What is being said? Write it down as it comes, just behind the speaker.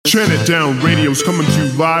Chant It Down Radio's coming to you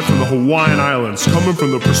live from the Hawaiian Islands, coming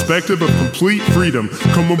from the perspective of complete freedom,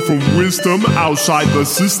 coming from wisdom outside the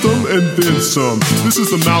system and then some. This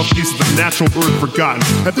is the mouthpiece of the natural earth forgotten.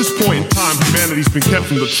 At this point in time, humanity's been kept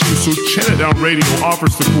from the truth, so Chant It Down Radio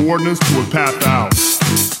offers the coordinates to a path out.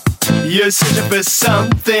 You're searching for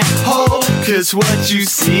something whole, cause what you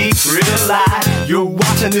see real life. You're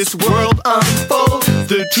watching this world unfold,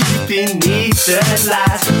 the truth beneath the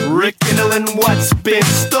lies. Rekindling what's been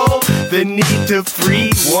stole, the need to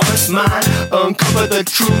free one's mind. Uncover the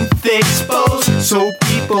truth exposed, so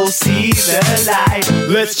people see the light.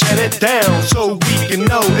 Let's chant it down, so we can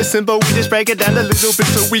know. It's simple, we just break it down a little bit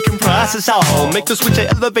so we can process all. Make the switch and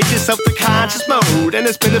elevate yourself to conscious mode. And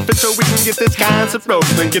it's beneficial, we can get this concept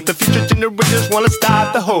rolling. Get the future generations wanna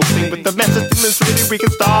start the whole thing. With the message demonstrated, we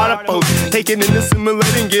can start a post. Taking in,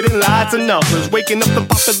 assimilating, getting lots of numbers. Waking up the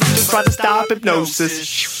population, try to stop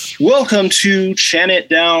hypnosis. Welcome to Chant It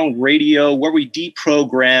Down Radio, where we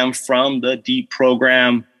deprogram from the deep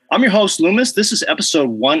program. I'm your host, Loomis. This is episode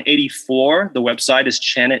 184. The website is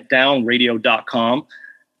chantitdownradio.com.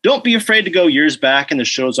 Don't be afraid to go years back in the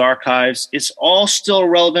show's archives. It's all still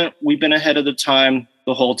relevant. We've been ahead of the time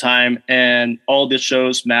the whole time, and all the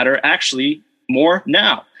shows matter actually more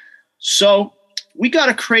now. So we got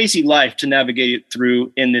a crazy life to navigate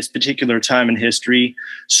through in this particular time in history.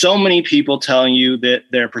 So many people telling you that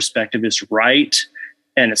their perspective is right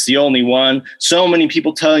and it's the only one. So many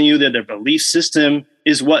people telling you that their belief system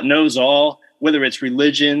is what knows all, whether it's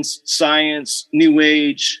religions, science, new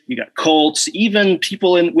age, you got cults, even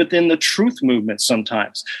people within the truth movement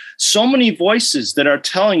sometimes. So many voices that are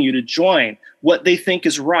telling you to join what they think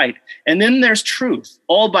is right. And then there's truth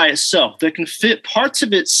all by itself that can fit parts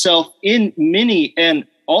of itself in many and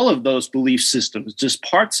all of those belief systems, just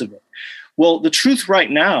parts of it. Well, the truth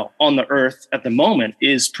right now on the earth at the moment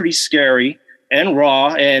is pretty scary and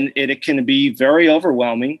raw, and it can be very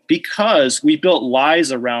overwhelming because we built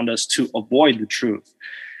lies around us to avoid the truth.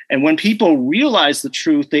 And when people realize the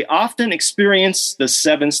truth, they often experience the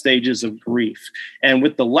 7 stages of grief. And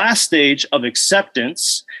with the last stage of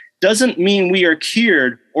acceptance, doesn't mean we are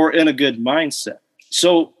cured or in a good mindset.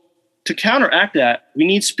 So to counteract that, we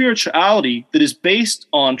need spirituality that is based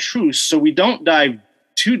on truth so we don't dive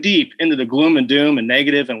too deep into the gloom and doom and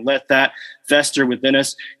negative and let that fester within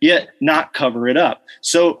us, yet not cover it up.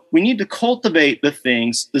 So we need to cultivate the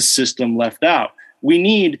things the system left out. We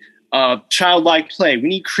need childlike play. We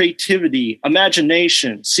need creativity,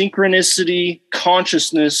 imagination, synchronicity,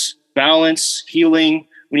 consciousness, balance, healing.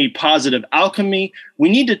 We need positive alchemy. We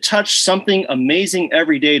need to touch something amazing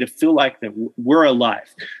every day to feel like that we're alive.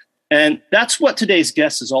 And that's what today's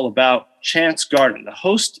guest is all about. Chance Garden, the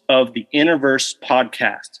host of the Innerverse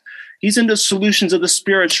podcast. He's into solutions of the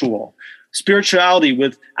spirituality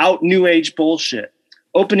without new age bullshit,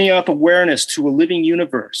 opening up awareness to a living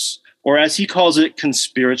universe, or as he calls it,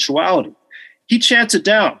 conspirituality. He chants it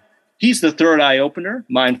down. He's the third eye opener,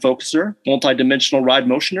 mind focuser, multidimensional ride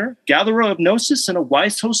motioner, gatherer of gnosis, and a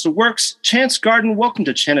wise host of works. Chance Garden, welcome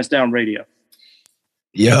to Chant It Down Radio.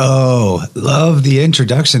 Yo, love the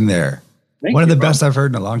introduction there. One of the best I've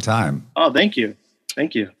heard in a long time. Oh, thank you.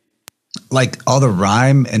 Thank you. Like all the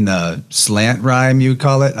rhyme and the slant rhyme, you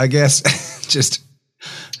call it, I guess. Just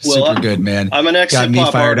super good, man. I'm an excellent got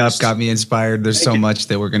me fired artist. up, got me inspired. There's so much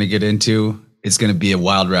that we're going to get into. It's going to be a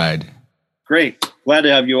wild ride. Great. Glad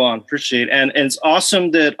to have you on. Appreciate it. And it's awesome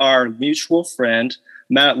that our mutual friend,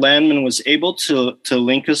 Matt Landman, was able to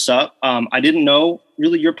link us up. I didn't know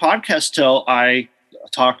really your podcast till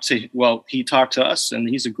he talked to us, and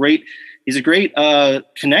he's a great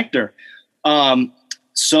connector. All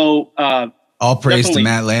praise to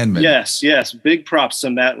Matt Landman. Yes. Big props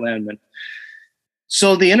to Matt Landman.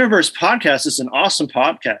 So the Innerverse podcast is an awesome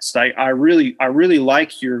podcast. I really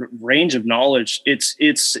like your range of knowledge. It's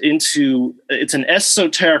an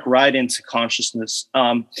esoteric ride into consciousness.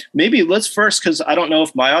 Maybe let's first, because I don't know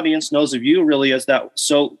if my audience knows of you really as that.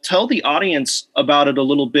 So tell the audience about it a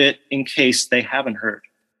little bit in case they haven't heard.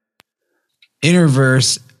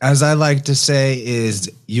 Innerverse, as I like to say, is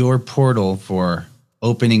your portal for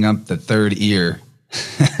opening up the third ear.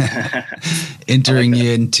 Entering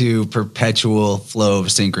you into perpetual flow of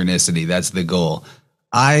synchronicity. That's the goal.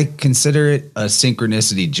 I consider it a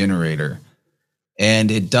synchronicity generator,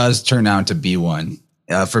 and it does turn out to be one.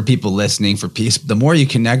 For people listening, for peace, the more you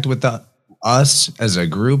connect with us as a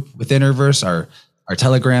group with Innerverse, our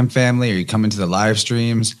Telegram family, or you come into the live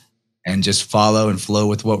streams and just follow and flow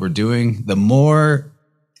with what we're doing, the more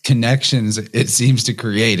connections it seems to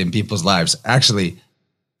create in people's lives. Actually,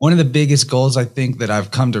 one of the biggest goals I think that I've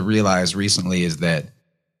come to realize recently is that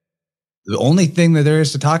the only thing that there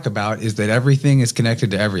is to talk about is that everything is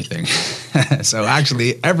connected to everything. So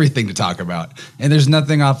actually everything to talk about, and there's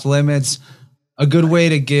nothing off limits. A good way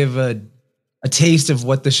to give a taste of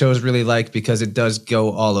what the show is really like, because it does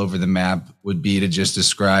go all over the map, would be to just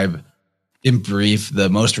describe in brief the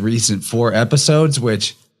most recent 4 episodes,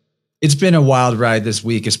 which it's been a wild ride this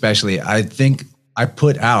week, especially. I think I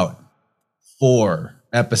put out 4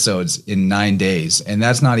 episodes in 9 days, and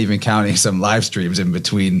that's not even counting some live streams in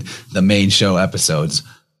between the main show episodes.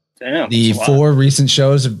 Damn, the 4 recent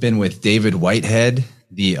shows have been with David Whitehead,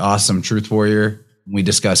 the awesome truth warrior. We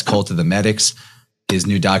discussed Cult of the Medics, his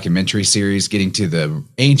new documentary series, getting to the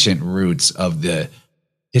ancient roots of the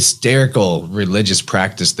hysterical religious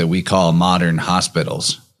practice that we call modern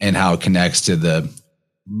hospitals, and how it connects to the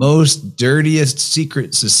most dirtiest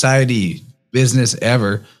secret society business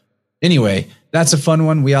ever. Anyway, that's a fun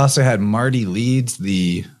one. We also had Marty Leeds,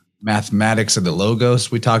 the mathematics of the logos.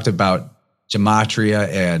 We talked about gematria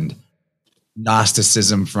and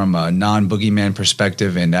Gnosticism from a non-boogeyman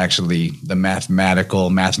perspective, and actually the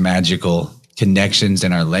mathemagical connections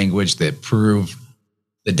in our language that prove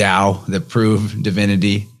the Tao, that prove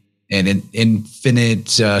divinity and infinite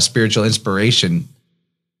spiritual inspiration.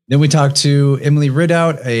 Then we talked to Emily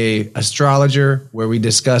Ridout, a astrologer, where we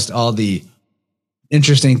discussed all the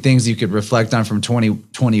interesting things you could reflect on from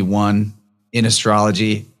 2021 in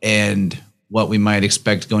astrology and what we might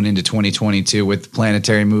expect going into 2022 with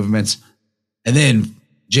planetary movements. And then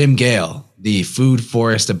Jim Gale, the food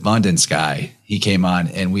forest abundance guy, he came on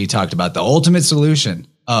and we talked about the ultimate solution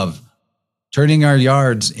of turning our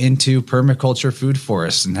yards into permaculture food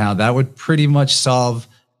forests and how that would pretty much solve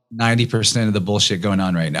 90% of the bullshit going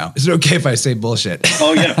on right now. Is it okay if I say bullshit?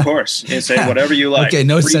 Oh yeah, of course. You say whatever you like. Okay,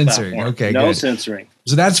 no Free censoring. platform. Okay, no good. censoring.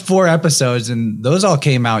 So that's 4 episodes, and those all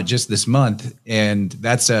came out just this month. And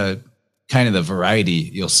that's a kind of the variety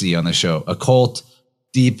you'll see on the show: occult,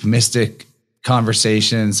 deep, mystic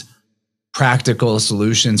conversations, practical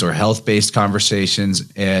solutions or health-based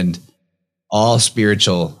conversations, and all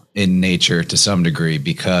spiritual in nature to some degree,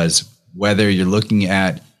 because whether you're looking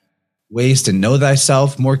at ways to know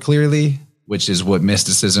thyself more clearly, which is what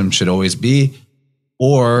mysticism should always be,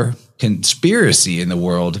 or conspiracy in the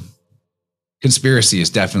world, conspiracy is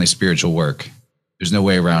definitely spiritual work. There's no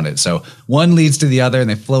way around it. So one leads to the other and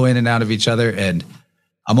they flow in and out of each other. And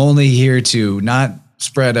I'm only here to not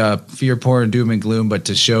spread fear, porn, doom and gloom, but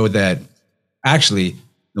to show that actually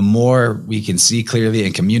the more we can see clearly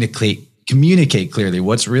and communicate clearly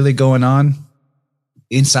what's really going on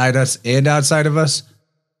inside us and outside of us,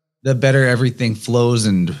 the better everything flows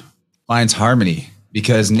and finds harmony,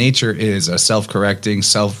 because nature is a self-correcting,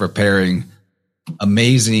 self-repairing,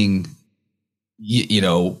 amazing,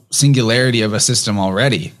 singularity of a system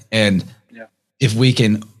already. And if we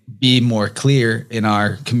can be more clear in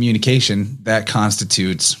our communication, that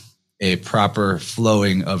constitutes a proper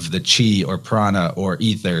flowing of the chi or prana or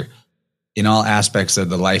ether in all aspects of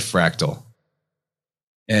the life fractal.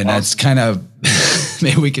 And that's kind of,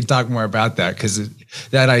 maybe we can talk more about that, because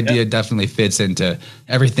that idea definitely fits into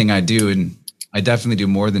everything I do. And I definitely do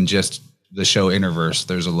more than just the show Interverse.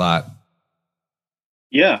 There's a lot.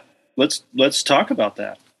 Yeah, let's talk about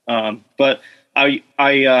that. But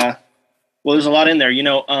well, there's a lot in there,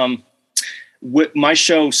 with my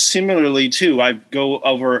show similarly too. I go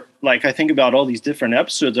over, I think about all these different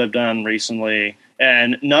episodes I've done recently,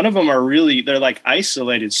 and none of them are really, they're like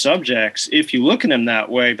isolated subjects if you look at them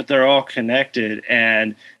that way, but they're all connected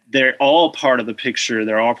and they're all part of the picture.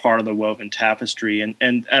 They're all part of the woven tapestry.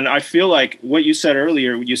 And I feel like what you said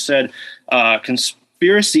earlier, you said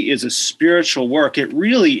conspiracy is a spiritual work. It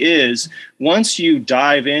really is, once you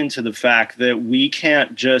dive into the fact that we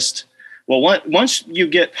can't just, once you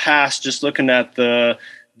get past just looking at the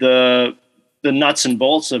nuts and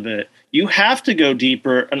bolts of it, you have to go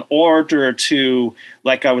deeper in order to,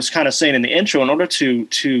 like I was kind of saying in the intro, in order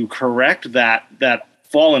to correct that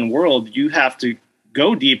fallen world, you have to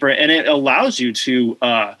go deeper, and it allows you to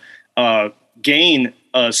gain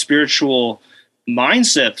a spiritual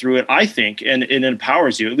mindset through it, I think, and it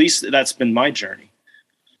empowers you. At least that's been my journey.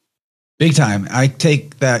 Big time. I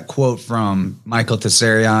take that quote from Michael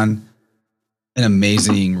Tessarion, an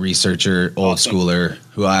amazing researcher, old schooler,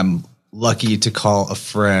 who I'm lucky to call a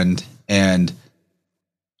friend. And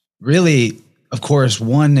really, of course,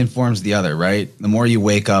 one informs the other, right? The more you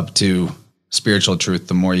wake up to spiritual truth,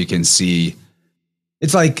 the more you can see.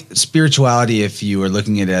 It's like spirituality, if you are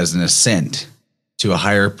looking at it as an ascent to a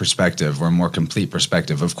higher perspective or a more complete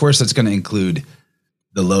perspective. Of course, that's going to include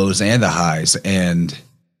the lows and the highs. And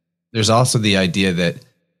there's also the idea that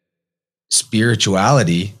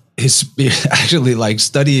spirituality is actually like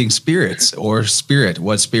studying spirits or spirit,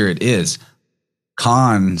 what spirit is.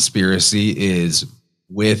 Conspiracy is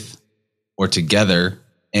with or together,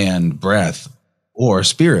 and breath or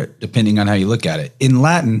spirit, depending on how you look at it. In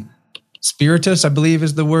Latin, spiritus, I believe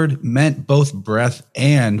is the word, meant both breath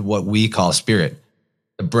and what we call spirit.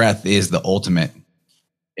 The breath is the ultimate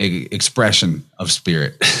expression of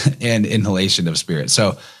spirit and inhalation of spirit.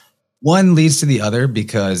 So one leads to the other,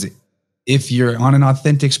 because if you're on an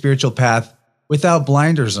authentic spiritual path without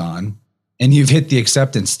blinders on, and you've hit the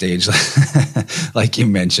acceptance stage, like you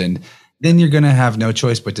mentioned, then you're going to have no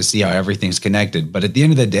choice but to see how everything's connected. But at the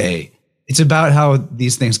end of the day, it's about how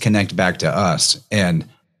these things connect back to us. And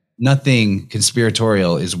nothing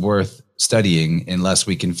conspiratorial is worth studying unless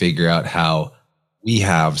we can figure out how we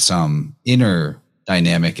have some inner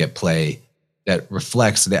dynamic at play that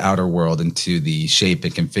reflects the outer world into the shape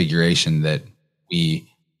and configuration that we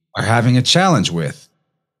are having a challenge with.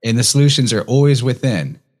 And the solutions are always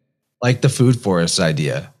within. Like the food forest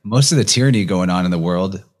idea. Most of the tyranny going on in the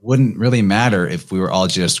world wouldn't really matter if we were all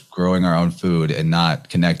just growing our own food and not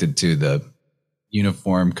connected to the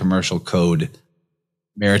uniform commercial code,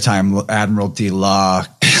 maritime admiralty law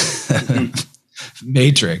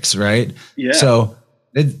matrix, right? Yeah. So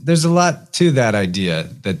there's a lot to that idea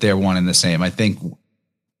that they're one and the same. I think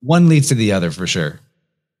one leads to the other for sure.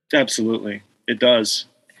 Absolutely. It does.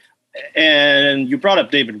 And you brought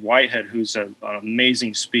up David Whitehead, who's an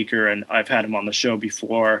amazing speaker, and I've had him on the show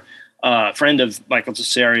before. Friend of Michael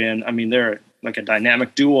Tsarian. I mean, they're like a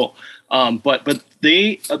dynamic duo. But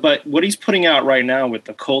what he's putting out right now with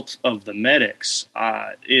the Cult of the Medics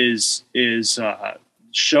is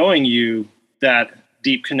showing you that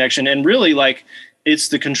deep connection, and really like it's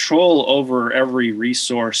the control over every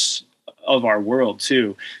resource of our world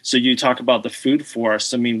too. So you talk about the food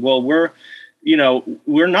forest. I mean, well, we're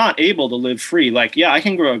not able to live free. Like, yeah, I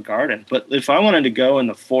can grow a garden, but if I wanted to go in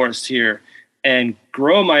the forest here and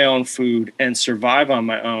grow my own food and survive on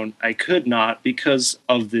my own, I could not, because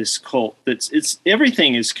of this cult. It's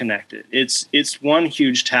everything is connected. It's one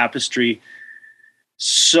huge tapestry.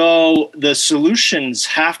 So the solutions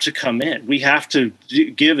have to come in. We have to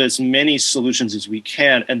give as many solutions as we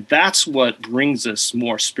can. And that's what brings us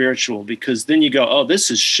more spiritual, because then you go, oh, this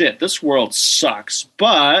is shit. This world sucks.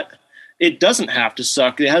 But it doesn't have to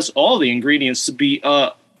suck. It has all the ingredients to be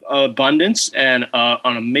abundance and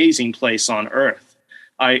an amazing place on earth.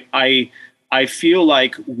 I feel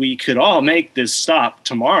like we could all make this stop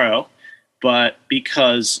tomorrow, but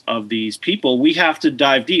because of these people, we have to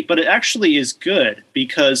dive deep. But it actually is good,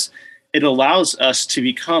 because it allows us to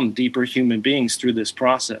become deeper human beings through this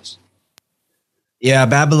process. Yeah,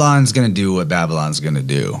 Babylon's going to do what Babylon's going to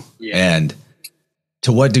do. Yeah. And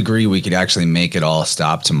to what degree we could actually make it all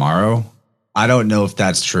stop tomorrow, I don't know if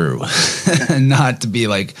that's true. Not to be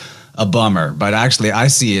like a bummer, but actually I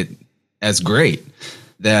see it as great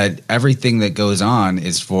that everything that goes on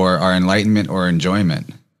is for our enlightenment or enjoyment.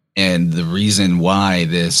 And the reason why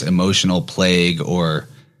this emotional plague, or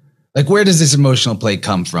like, where does this emotional plague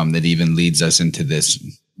come from that even leads us into this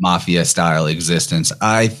mafia style existence?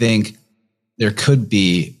 I think there could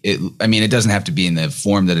be, it doesn't have to be in the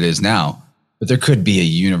form that it is now, but there could be a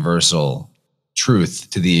universal truth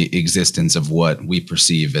to the existence of what we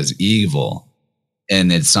perceive as evil.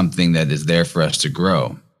 And it's something that is there for us to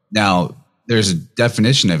grow. Now, there's a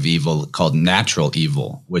definition of evil called natural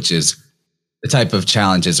evil, which is the type of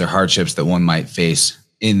challenges or hardships that one might face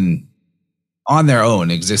on their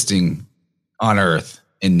own, existing on earth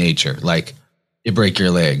in nature, like you break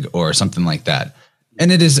your leg or something like that.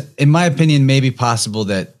 And it is, in my opinion, maybe possible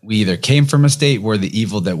that we either came from a state where the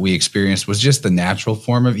evil that we experienced was just the natural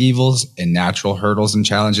form of evils and natural hurdles and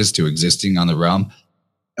challenges to existing on the realm.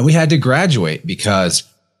 And we had to graduate, because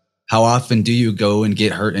how often do you go and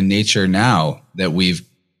get hurt in nature now that we've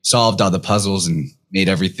solved all the puzzles and made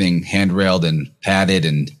everything handrailed and padded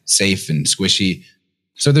and safe and squishy?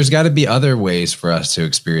 So there's got to be other ways for us to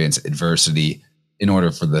experience adversity in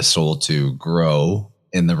order for the soul to grow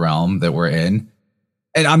in the realm that we're in.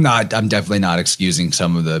 And I'm definitely not excusing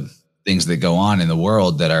some of the things that go on in the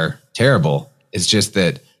world that are terrible. It's just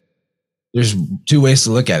that there's two ways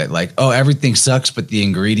to look at it. Like, oh, everything sucks, but the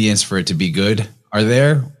ingredients for it to be good are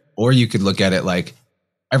there. Or you could look at it like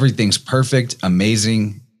everything's perfect,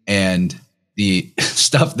 amazing, and the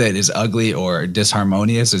stuff that is ugly or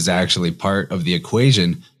disharmonious is actually part of the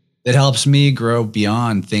equation that helps me grow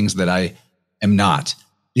beyond things that I am not.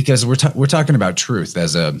 Because we're talking about truth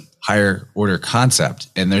as a higher order concept.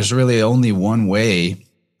 And there's really only one way.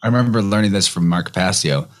 I remember learning this from Mark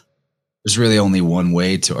Passio. there's really only one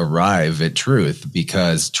way to arrive at truth,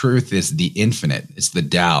 because truth is the infinite. It's the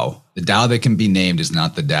Tao. The Tao that can be named is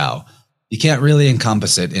not the Tao. You can't really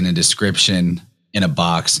encompass it in a description, in a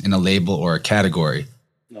box, in a label, or a category.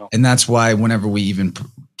 No. And that's why whenever we even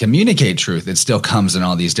communicate truth, it still comes in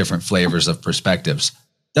all these different flavors of perspectives.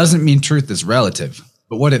 Doesn't mean truth is relative,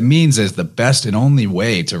 but what it means is the best and only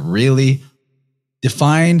way to really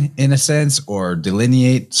define, in a sense, or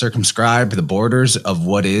delineate, circumscribe the borders of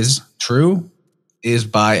what is true is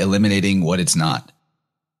by eliminating what it's not.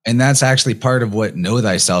 And that's actually part of what Know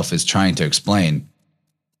Thyself is trying to explain.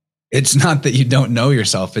 It's not that you don't know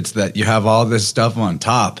yourself. It's that you have all this stuff on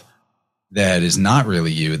top that is not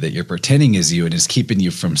really you, that you're pretending is you, and is keeping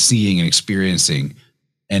you from seeing and experiencing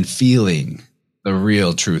and feeling the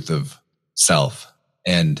real truth of self.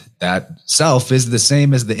 And that self is the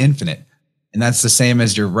same as the infinite. And that's the same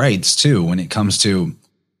as your rights too. When it comes to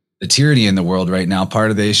the tyranny in the world right now,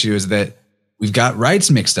 part of the issue is that we've got rights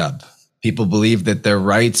mixed up. People believe that their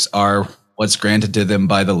rights are what's granted to them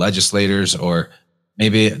by the legislators, or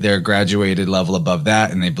maybe they're a graduated level above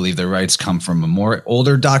that, and they believe their rights come from a more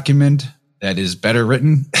older document that is better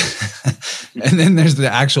written. And then there's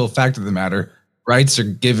the actual fact of the matter. Rights are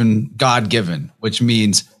God-given, which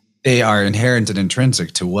means they are inherent and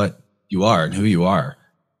intrinsic to what you are and who you are.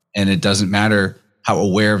 And it doesn't matter how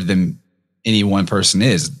aware of them any one person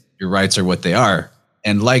is. Your rights are what they are.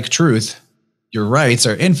 And like truth, your rights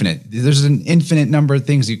are infinite. There's an infinite number of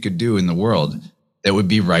things you could do in the world that would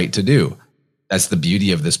be right to do. That's the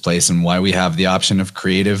beauty of this place, and why we have the option of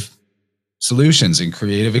creative solutions and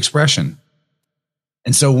creative expression.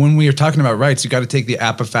 And so when we are talking about rights, you got to take the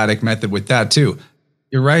apophatic method with that too.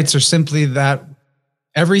 Your rights are simply that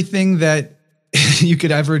everything that you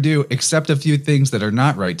could ever do, except a few things that are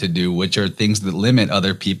not right to do, which are things that limit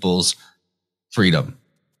other people's freedom.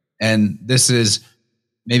 And this is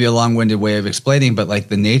maybe a long-winded way of explaining, but like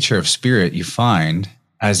the nature of spirit you find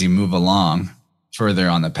as you move along further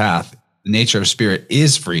on the path, the nature of spirit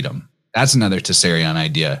is freedom. That's another Tessarian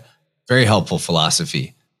idea. Very helpful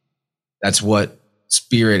philosophy. That's what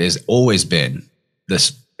spirit has always been.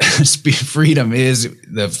 This freedom is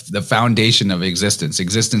the foundation of existence.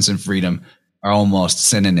 Existence and freedom are almost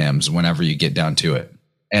synonyms whenever you get down to it.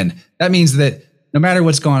 And that means that no matter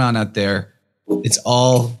what's going on out there, it's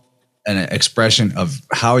all an expression of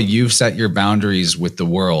how you've set your boundaries with the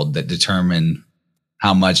world that determine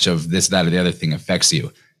how much of this, that, or the other thing affects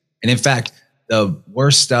you. And in fact, the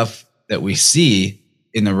worst stuff that we see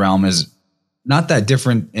in the realm is not that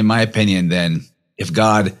different, in my opinion, than if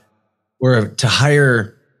God were to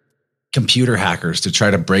hire computer hackers to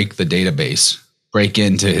try to break the database, break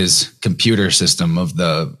into his computer system of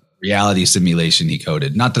the reality simulation he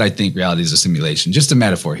coded. Not that I think reality is a simulation, just a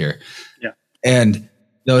metaphor here. Yeah. And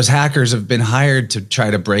those hackers have been hired to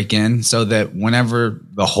try to break in so that whenever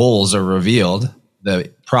the holes are revealed,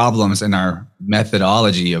 the problems in our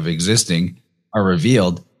methodology of existing are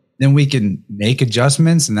revealed, then we can make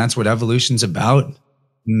adjustments. And that's what evolution's about.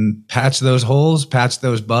 Patch those holes, patch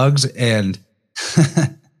those bugs. And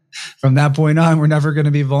from that point on, we're never going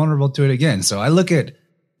to be vulnerable to it again. So I look at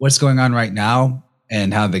what's going on right now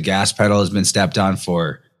and how the gas pedal has been stepped on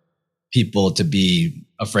for people to be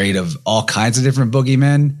afraid of all kinds of different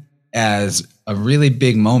boogeymen as a really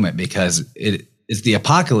big moment, because it is the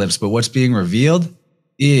apocalypse. But what's being revealed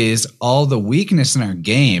is all the weakness in our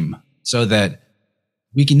game so that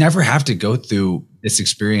we can never have to go through this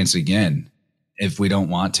experience again if we don't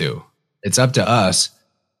want to. It's up to us.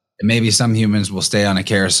 And maybe some humans will stay on a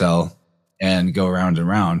carousel and go round and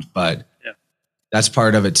round, but that's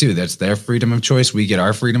part of it too. That's their freedom of choice. We get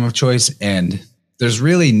our freedom of choice. And there's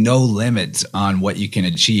really no limits on what you can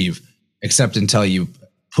achieve except until you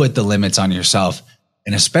put the limits on yourself.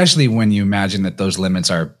 And especially when you imagine that those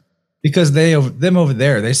limits are because them over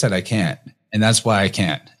there, they said I can't. And that's why I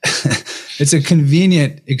can't. It's a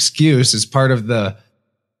convenient excuse. It's part of the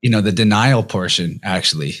denial portion,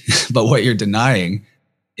 actually. But what you're denying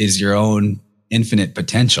is your own infinite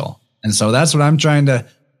potential. And so that's what I'm trying to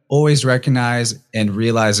always recognize and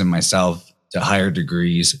realize in myself to higher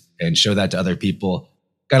degrees and show that to other people.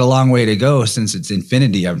 Got a long way to go since it's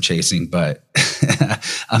infinity I'm chasing, but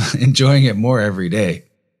I'm enjoying it more every day.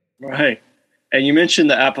 Right. And you mentioned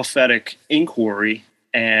the apophatic inquiry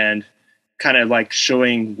and kind of like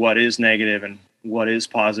showing what is negative and what is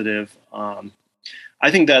positive. I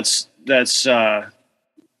think that's part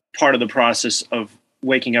of the process of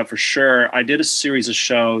waking up for sure. I did a series of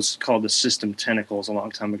shows called The System Tentacles a long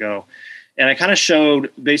time ago. And I kind of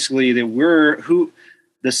showed basically that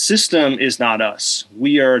the system is not us.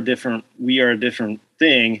 We are a different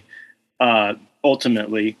thing,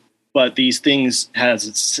 ultimately. but these things has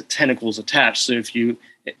its tentacles attached. So if you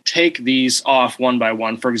take these off one by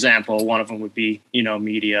one, for example, one of them would be,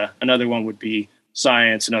 media, another one would be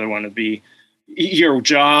science, another one would be your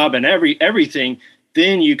job and everything,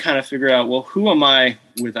 then you kind of figure out, well, who am I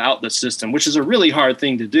without the system, which is a really hard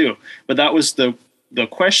thing to do. But that was the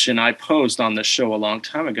question I posed on the show a long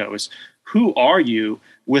time ago, is who are you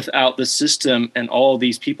without the system and all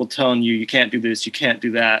these people telling you can't do this, you can't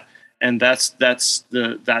do that. And that's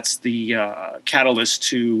the catalyst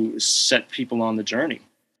to set people on the journey.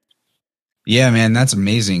 Yeah, man, that's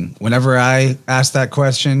amazing. Whenever I asked that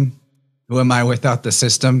question, who am I without the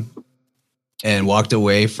system, and walked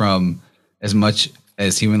away from as much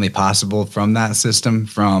as humanly possible from that system,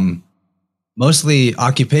 from mostly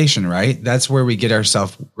occupation, right? That's where we get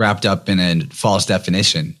ourselves wrapped up in a false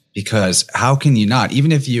definition, because how can you not,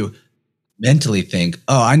 even if you mentally think,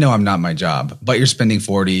 oh, I know I'm not my job, but you're spending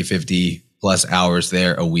 40, 50 plus hours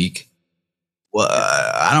there a week. Well,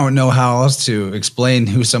 I don't know how else to explain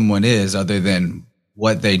who someone is other than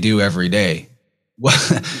what they do every day. Well,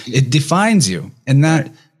 it defines you. And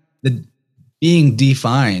that the being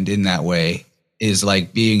defined in that way is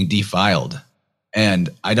like being defiled. And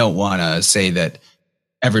I don't want to say that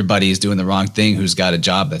everybody's doing the wrong thing who's got a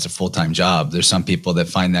job that's a full-time job. There's some people that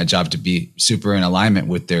find that job to be super in alignment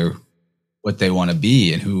with what they want to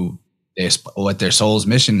be and what their soul's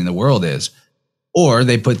mission in the world is. Or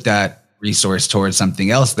they put that resource towards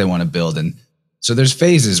something else they want to build. And so there's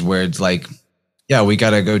phases where it's like, yeah, we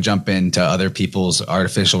got to go jump into other people's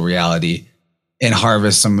artificial reality and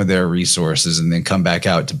harvest some of their resources and then come back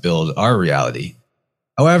out to build our reality.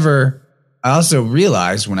 However, I also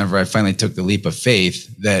realized whenever I finally took the leap of faith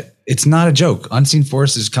that it's not a joke. Unseen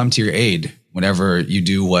forces come to your aid whenever you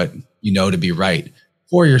do what you know to be right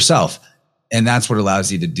for yourself. And that's what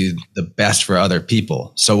allows you to do the best for other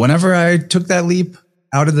people. So whenever I took that leap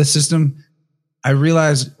out of the system, I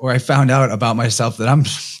realized, or I found out about myself, that I'm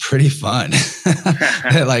pretty fun.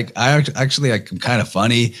 Like I'm kind of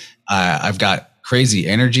funny. I've got crazy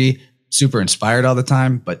energy, super inspired all the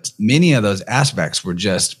time. But many of those aspects were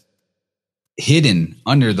just hidden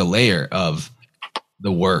under the layer of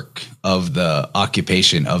the work, of the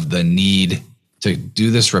occupation, of the need to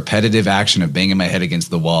do this repetitive action of banging my head against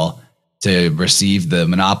the wall to receive the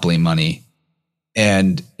monopoly money.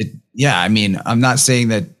 And I'm not saying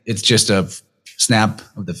that it's just a snap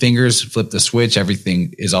of the fingers, flip the switch,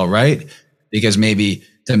 everything is all right, because maybe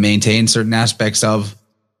to maintain certain aspects of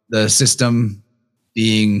the system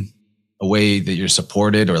being a way that you're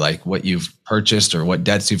supported, or like what you've purchased or what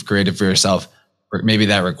debts you've created for yourself, or maybe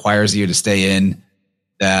that requires you to stay in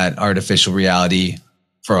that artificial reality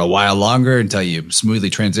for a while longer until you smoothly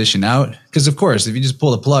transition out. Because of course, if you just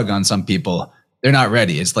pull the plug on some people, they're not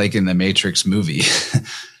ready. It's like in the Matrix movie.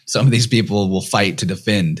 Some of these people will fight to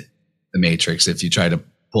defend the Matrix if you try to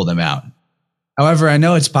pull them out. However, I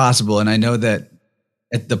know it's possible. And I know that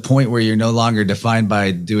at the point where you're no longer defined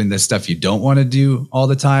by doing the stuff you don't want to do all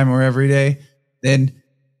the time or every day, then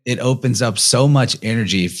it opens up so much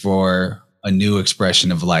energy for a new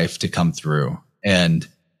expression of life to come through. And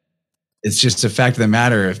it's just a fact of the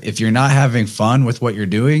matter. If you're not having fun with what you're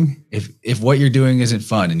doing, if what you're doing isn't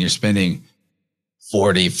fun and you're spending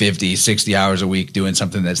 40, 50, 60 hours a week doing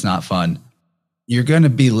something that's not fun, you're going to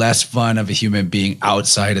be less fun of a human being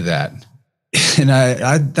outside of that. And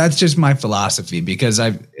I that's just my philosophy, because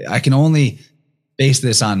I can only base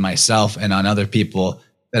this on myself and on other people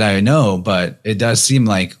that I know, but it does seem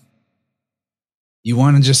like you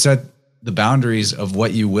want to just set the boundaries of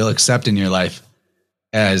what you will accept in your life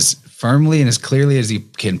as firmly and as clearly as you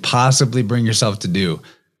can possibly bring yourself to do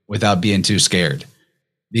without being too scared,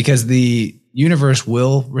 because the universe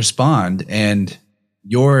will respond and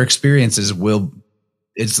your experiences will,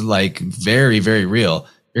 it's like very, very real.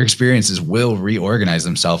 Your experiences will reorganize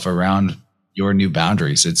themselves around your new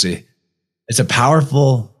boundaries. It's a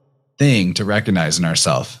powerful thing to recognize in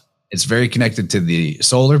ourselves. It's very connected to the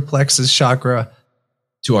solar plexus chakra,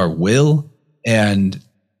 to our will. And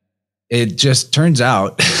it just turns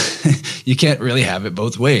out you can't really have it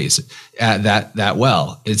both ways that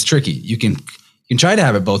well. It's tricky. You can try to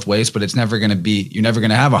have it both ways, but it's never going to be, you're never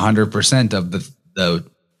going to have 100% of the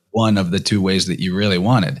one of the two ways that you really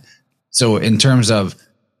wanted. So in terms of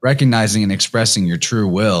recognizing and expressing your true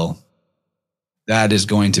will, that is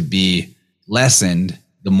going to be lessened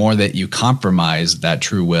the more that you compromise that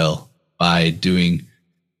true will by doing,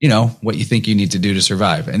 what you think you need to do to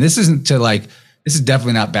survive. And this is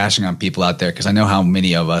definitely not bashing on people out there, because I know how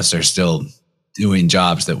many of us are still doing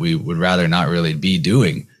jobs that we would rather not really be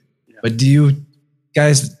doing. Yeah. But do you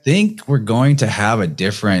guys think we're going to have a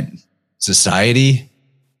different society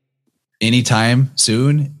anytime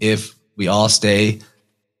soon if we all stay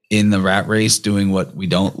in the rat race doing what we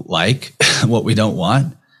don't like, what we don't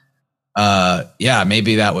want.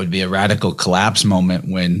 Maybe that would be a radical collapse moment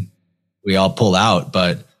when we all pull out.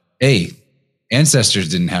 But hey, ancestors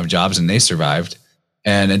didn't have jobs and they survived.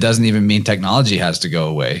 And it doesn't even mean technology has to go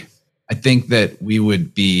away. I think that we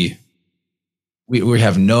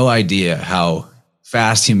have no idea how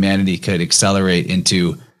fast humanity could accelerate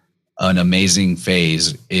into an amazing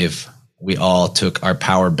phase if we all took our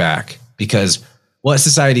power back. Because what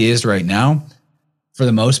society is right now, for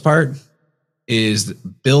the most part, is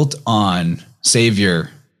built on savior,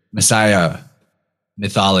 messiah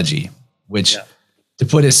mythology, which, to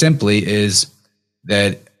put it simply, is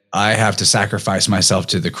that I have to sacrifice myself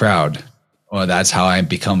to the crowd. Well, that's how I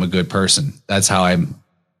become a good person. That's how I'm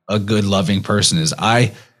a good, loving person, is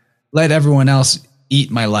I let everyone else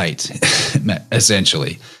eat my light,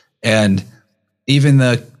 essentially. And even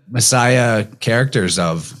the messiah characters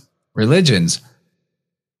of religions,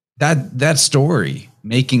 that story,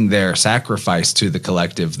 making their sacrifice to the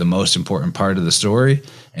collective the most important part of the story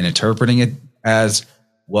and interpreting it as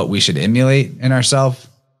what we should emulate in ourselves,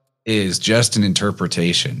 is just an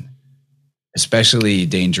interpretation, especially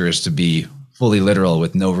dangerous to be fully literal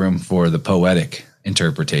with no room for the poetic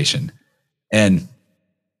interpretation. And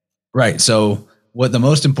right, so what the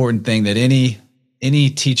most important thing that any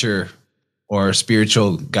teacher or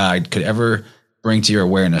spiritual guide could ever bring to your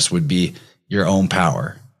awareness would be your own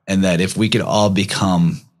power. And that if we could all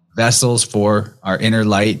become vessels for our inner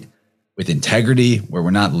light with integrity, where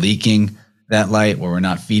we're not leaking that light, where we're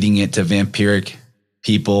not feeding it to vampiric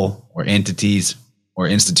people or entities or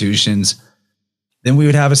institutions, then we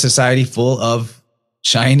would have a society full of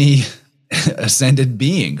shiny ascended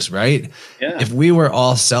beings, right? Yeah. If we were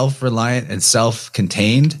all self-reliant and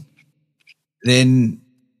self-contained, then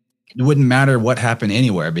it wouldn't matter what happened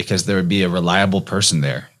anywhere, because there would be a reliable person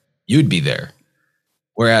there. You'd be there.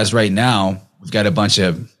 Whereas right now, we've got a bunch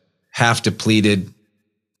of half depleted,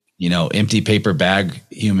 empty paper bag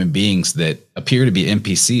human beings that appear to be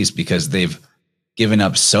NPCs because they've given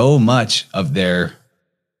up so much of their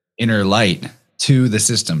inner light to the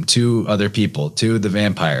system, to other people, to the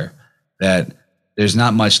vampire, that there's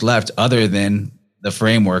not much left other than the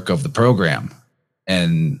framework of the program.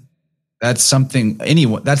 And that's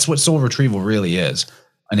that's what soul retrieval really is,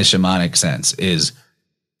 in a shamanic sense, is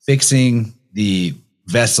fixing the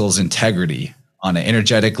vessel's integrity on an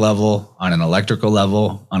energetic level, on an electrical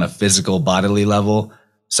level, on a physical bodily level,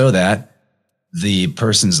 so that the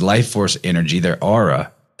person's life force energy, their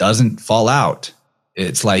aura, doesn't fall out.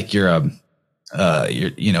 It's like you're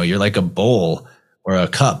like a bowl or a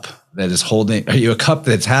cup that is holding. Are you a cup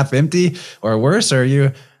that's half empty, or worse, are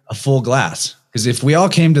you a full glass? Because if we all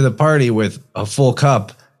came to the party with a full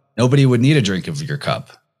cup, nobody would need a drink of your cup.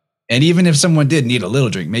 And even if someone did need a little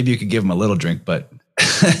drink, maybe you could give them a little drink, but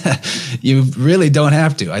you really don't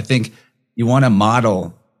have to. I think you want to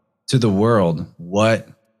model to the world what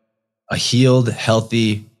a healed,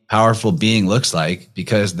 healthy, powerful being looks like,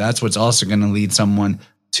 because that's what's also going to lead someone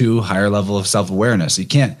to a higher level of self-awareness. You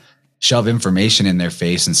can't shove information in their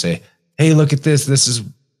face and say, hey, look at this.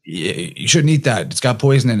 You shouldn't eat that. It's got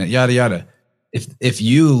poison in it, yada, yada. If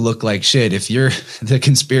you look like shit, if you're the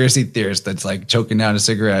conspiracy theorist that's like choking down a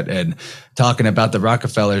cigarette and talking about the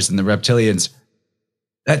Rockefellers and the reptilians,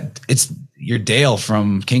 it's your Dale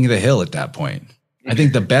from King of the Hill at that point. I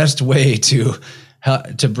think the best way to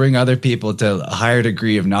bring other people to a higher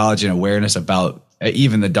degree of knowledge and awareness about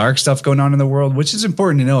even the dark stuff going on in the world, which is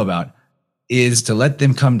important to know about, is to let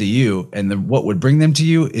them come to you. And what would bring them to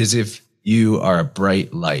you is if you are a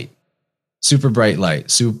bright light. Super bright light,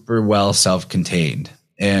 super well self-contained.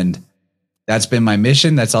 And that's been my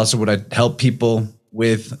mission. That's also what I help people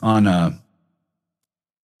with on an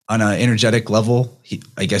energetic level.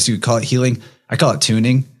 I guess you could call it healing. I call it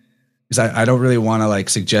tuning, because I don't really want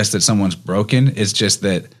to suggest that someone's broken. It's just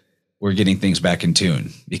that we're getting things back in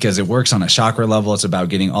tune, because it works on a chakra level. It's about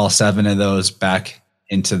getting all 7 of those back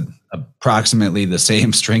into approximately the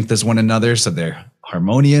same strength as one another, so they're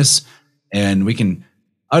harmonious. And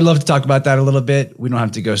I'd love to talk about that a little bit. We don't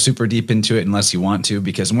have to go super deep into it unless you want to,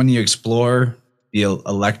 because when you explore the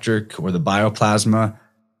electric or the bioplasma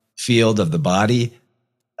field of the body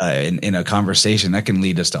in a conversation, that can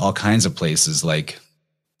lead us to all kinds of places, like,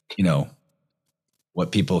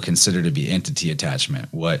 what people consider to be entity attachment,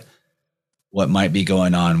 what might be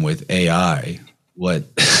going on with AI,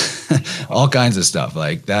 all kinds of stuff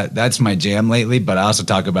like that. That's my jam lately, but I also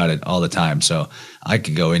talk about it all the time. So I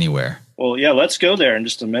could go anywhere. Well, yeah, let's go there in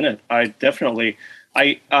just a minute.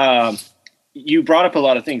 You brought up a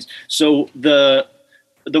lot of things. So the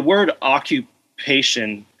word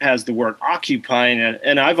occupation has the word occupying in it,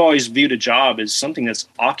 and I've always viewed a job as something that's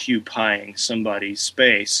occupying somebody's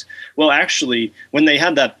space. Well, actually, when they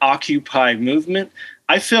had that Occupy movement,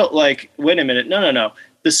 I felt like, wait a minute, no.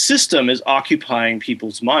 The system is occupying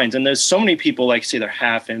people's minds, and there's so many people, like, say, they're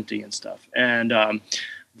half empty and stuff, and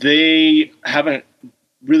they haven't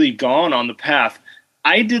really gone on the path.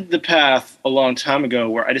 I did the path a long time ago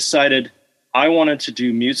where I decided I wanted to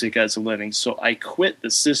do music as a living, so I quit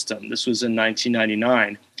the system. This was in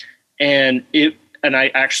 1999, and I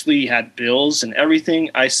actually had bills and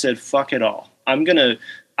everything. I said, "Fuck it all. I'm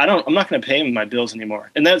not going to pay my bills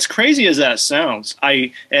anymore." And that's crazy as that sounds. As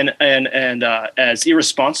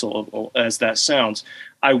irresponsible as that sounds,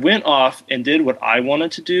 I went off and did what I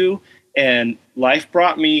wanted to do, and life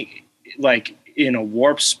brought me, like, in a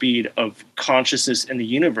warp speed of consciousness, and the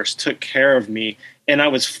universe took care of me, and I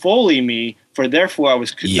was fully me. Therefore I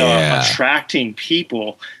was attracting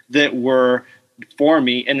people that were for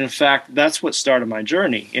me. And in fact, that's what started my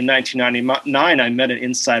journey. In 1999, I met an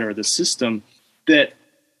insider of the system that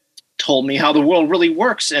told me how the world really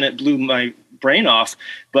works, and it blew my brain off.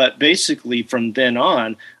 But basically from then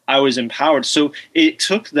on, I was empowered. So it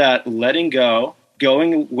took that letting go,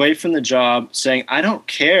 going away from the job, saying, I don't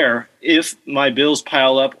care if my bills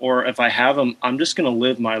pile up or if I have them, I'm just going to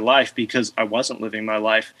live my life, because I wasn't living my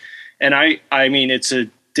life. And I mean, it's a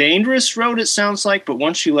dangerous road, it sounds like, but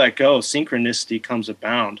once you let go, synchronicity comes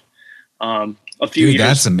abound.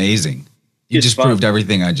 That's amazing. You just proved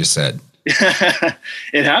everything I just said.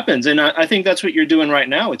 It happens. And I think that's what you're doing right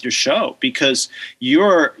now with your show, because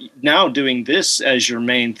you're now doing this as your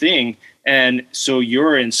main thing. And so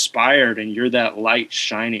you're inspired and you're that light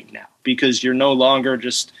shining now, because you're no longer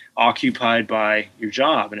just occupied by your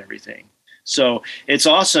job and everything. So it's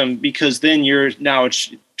awesome, because then you're now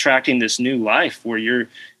attracting this new life where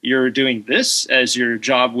you're doing this as your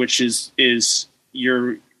job, which is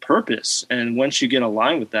your purpose. And once you get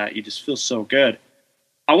aligned with that, you just feel so good.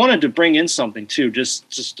 I wanted to bring in something too,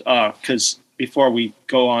 just because before we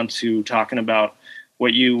go on to talking about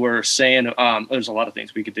what you were saying, there's a lot of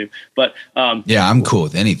things we could do, but yeah, I'm cool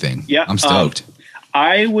with anything. Yeah, I'm stoked.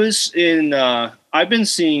 I've been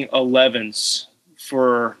seeing 11s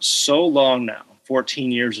for so long now,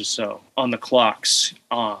 14 years or so on the clocks.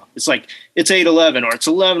 It's like it's 811 or it's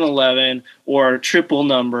 1111 or triple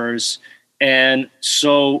numbers, and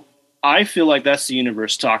so I feel like that's the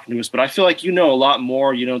universe talking to us, but I feel like you know a lot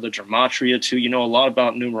more. You know the gematria too. You know a lot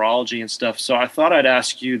about numerology and stuff. So I thought I'd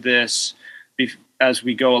ask you this as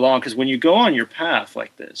we go along, because when you go on your path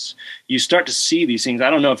like this, you start to see these things.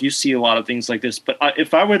 I don't know if you see a lot of things like this, but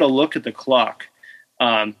if I were to look at the clock,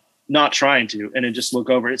 not trying to, and then just look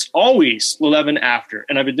over, it's always 11 after.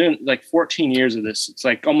 And I've been doing like 14 years of this. It's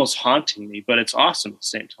like almost haunting me, but it's awesome at the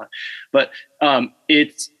same time. But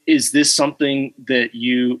is this something that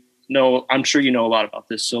you know? I'm sure you know a lot about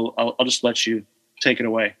this, so I'll just let you take it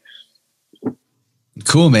away.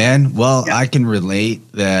 Cool, man. Well, yeah. I can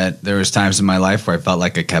relate that there was times in my life where I felt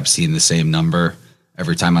like I kept seeing the same number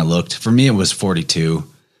every time I looked. For me, it was 42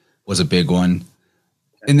 was a big one.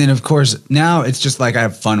 And then, of course, now it's just like I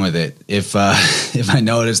have fun with it. If I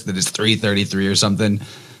notice that it's 3:33 or something,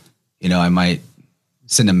 you know, I might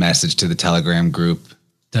send a message to the Telegram group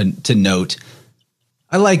to note.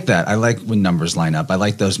 I like that. I like when numbers line up. I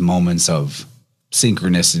like those moments of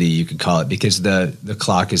synchronicity, you could call it, because the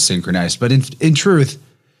clock is synchronized. But in truth,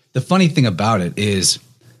 the funny thing about it is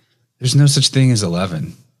there's no such thing as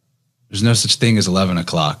 11. There's no such thing as 11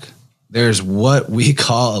 o'clock. There's what we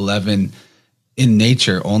call 11 in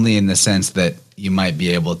nature, only in the sense that you might be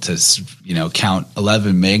able to, you know, count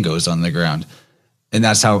 11 mangoes on the ground. And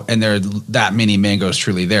that's how, and there are that many mangoes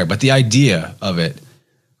truly there. But the idea of it,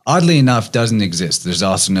 oddly enough, doesn't exist. There's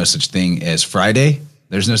also no such thing as Friday.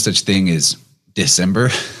 There's no such thing as December.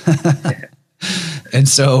 And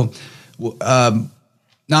so, now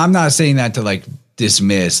I'm not saying that to like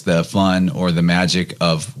dismiss the fun or the magic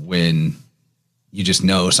of when you just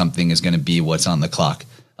know something is going to be what's on the clock.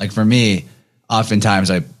 Like for me, oftentimes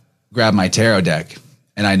I grab my tarot deck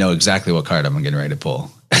and I know exactly what card I'm getting ready to pull.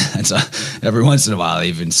 And so every once in a while I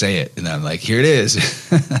even say it and I'm like, here it is.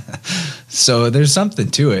 So there's something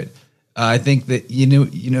to it. I think that, you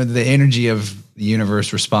know, the energy of the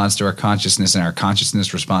universe responds to our consciousness and our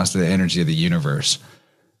consciousness responds to the energy of the universe.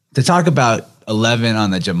 To talk about 11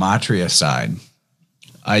 on the gematria side,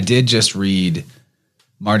 I did just read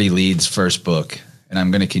Marty Leeds' first book, and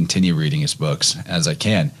I'm going to continue reading his books as I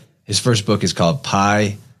can. His first book is called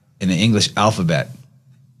Pi in the English Alphabet.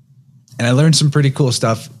 And I learned some pretty cool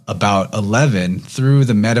stuff about 11 through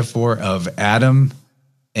the metaphor of Adam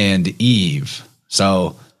and Eve.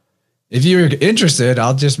 So If you're interested,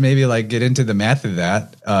 I'll just maybe like get into the math of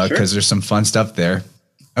that because there's some fun stuff there.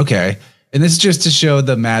 Okay. And this is just to show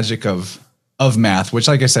the magic of math, which,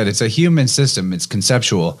 like I said, it's a human system. It's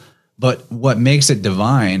conceptual. But what makes it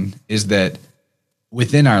divine is that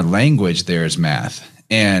within our language, there is math.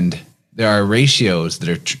 And there are ratios that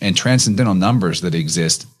are and transcendental numbers that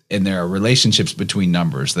exist. And there are relationships between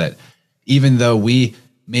numbers that even though we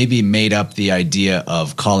maybe made up the idea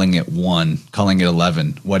of calling it 1, calling it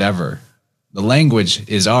 11, whatever, the language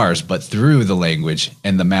is ours. But through the language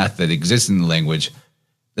and the math that exists in the language,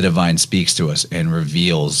 the divine speaks to us and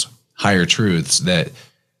reveals higher truths that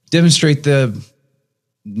demonstrate the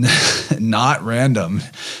not random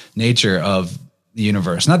nature of the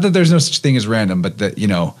universe. Not that there's no such thing as random, but that,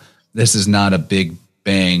 this is not a big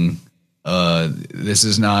bang. This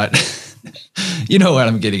is not, you know what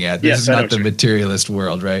I'm getting at. This is not the materialist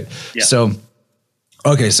world, right? Yeah. So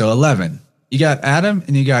 11. You got Adam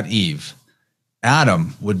and you got Eve.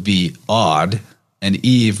 Adam would be odd and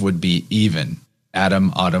Eve would be even.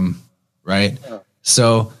 Adam, autumn, right? Oh.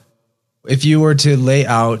 So if you were to lay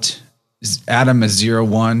out Adam as 0,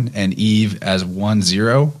 1 and Eve as 1,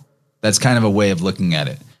 0, that's kind of a way of looking at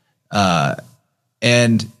it.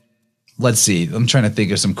 And let's see, I'm trying to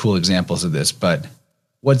think of some cool examples of this, but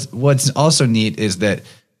what's also neat is that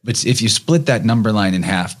if you split that number line in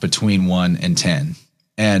half between 1 and 10,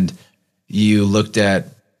 and you looked at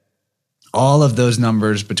all of those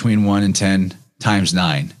numbers between 1 and 10 times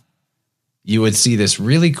 9, you would see this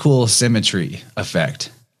really cool symmetry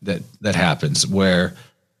effect that happens where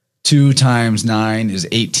 2 times 9 is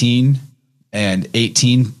 18 and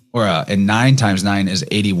 9 times 9 is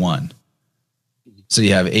 81. So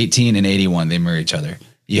you have 18 and 81, they mirror each other.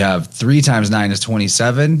 You have 3 times 9 is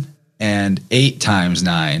 27 and 8 times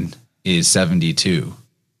 9 is 72.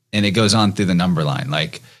 And it goes on through the number line,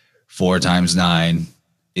 like 4 times 9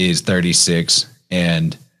 is 36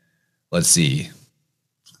 and let's see,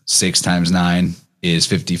 6 times 9 is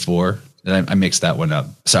 54. I mixed that one up.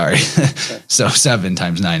 Sorry. So 7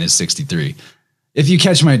 times 9 is 63. If you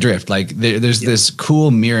catch my drift, like there's this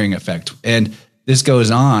cool mirroring effect. And this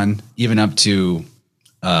goes on even up to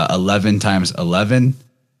 11 times 11.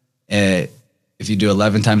 If you do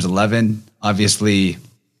 11 times 11, obviously,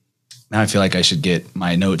 now I feel like I should get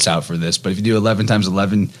my notes out for this. But if you do 11 times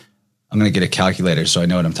 11, I'm going to get a calculator so I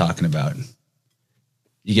know what I'm talking about.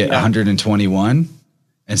 You get 121.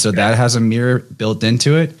 And so that has a mirror built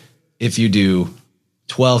into it. If you do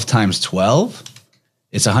 12 times 12,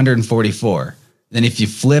 it's 144. Then if you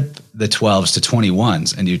flip the 12s to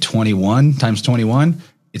 21s and do 21 times 21,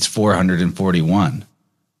 it's 441.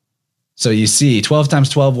 So you see 12 times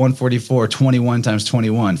 12, 144, 21 times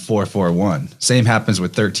 21, 441. Same happens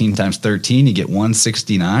with 13 times 13, you get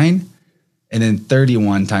 169. And then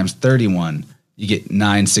 31 times 31, you get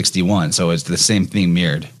 961. So it's the same thing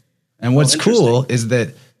mirrored. And what's cool is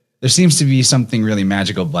that there seems to be something really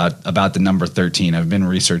magical about the number 13. I've been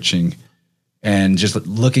researching and just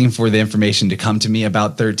looking for the information to come to me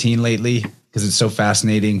about 13 lately because it's so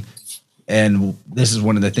fascinating. And this is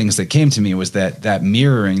one of the things that came to me was that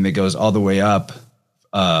mirroring that goes all the way up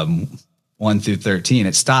 1 through 13.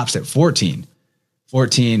 It stops at 14.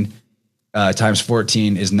 14 times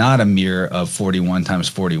 14 is not a mirror of 41 times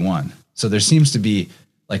 41. So there seems to be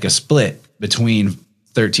like a split between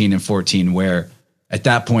 13 and 14 where at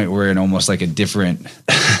that point we're in almost like a different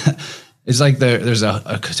it's like there's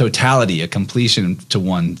a totality, a completion to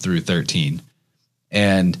 1 through 13.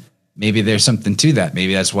 And maybe there's something to that.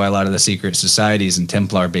 Maybe that's why a lot of the secret societies and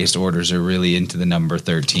Templar based orders are really into the number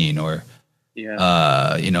 13 or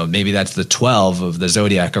maybe that's the 12 of the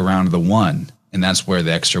zodiac around the 1. And that's where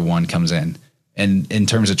the extra 1 comes in. And in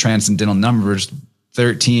terms of transcendental numbers,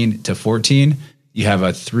 13 to 14, you have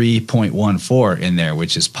a 3.14 in there,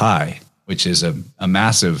 which is pi, which is a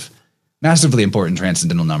massively important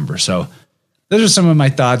transcendental number. So those are some of my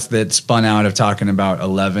thoughts that spun out of talking about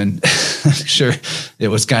 11. Sure, it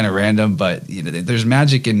was kind of random, but there's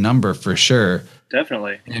magic in number for sure.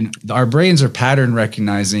 Definitely. And our brains are pattern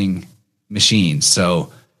recognizing machines.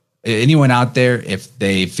 So anyone out there, if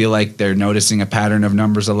they feel like they're noticing a pattern of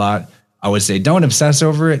numbers a lot, I would say don't obsess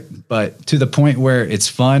over it, but to the point where it's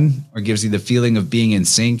fun or gives you the feeling of being in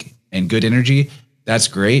sync and good energy, that's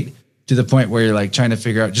great. To the point where you're like trying to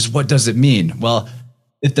figure out just what does it mean? Well,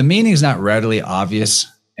 if the meaning is not readily obvious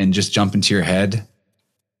and just jump into your head,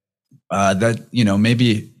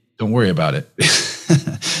 maybe don't worry about it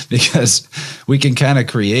because we can kind of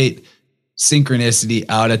create synchronicity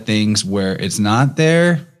out of things where it's not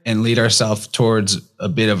there and lead ourselves towards a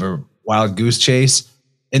bit of a wild goose chase.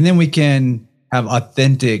 And then we can have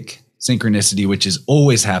authentic synchronicity, which is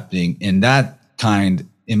always happening. And that kind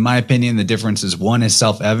in my opinion, the difference is one is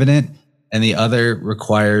self-evident and the other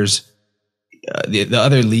requires, the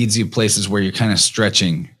other leads you places where you're kind of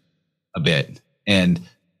stretching a bit. And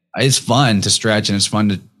it's fun to stretch and it's fun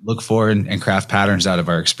to look for and craft patterns out of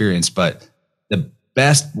our experience. But the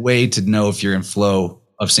best way to know if you're in flow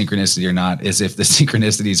of synchronicity or not is if the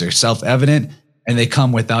synchronicities are self-evident and they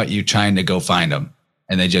come without you trying to go find them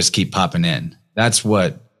and they just keep popping in. That's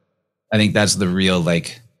what I think that's the real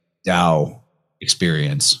like Tao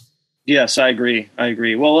experience. Yes, I agree.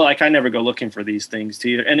 Well, like I never go looking for these things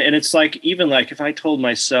too. And it's like, even like if I told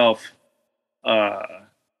myself,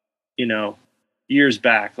 years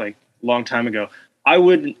back, like a long time ago, I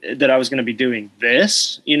was going to be doing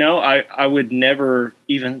this, I would never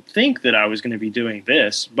even think that I was going to be doing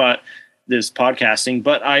this podcasting.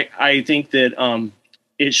 But I think that,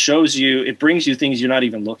 it shows you, it brings you things you're not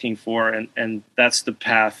even looking for. And that's the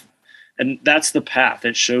path. And that's the path.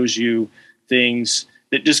 It shows you things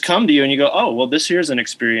that just come to you and you go, oh, well, this here's an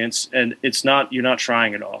experience. And you're not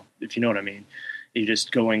trying at all, if you know what I mean. It's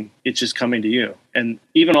just coming to you. And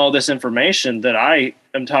even all this information that I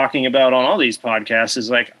am talking about on all these podcasts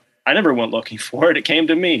is like, I never went looking for it. It came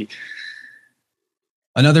to me.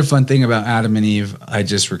 Another fun thing about Adam and Eve, I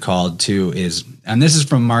just recalled too, is, and this is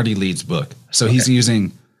from Marty Leeds' book. So he's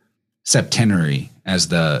using septenary as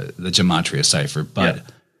the gematria cipher, but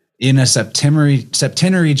in a septenary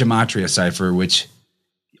gematria cipher, which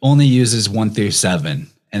only uses 1 through 7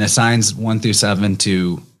 and assigns 1 through 7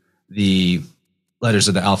 to the letters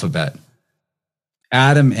of the alphabet,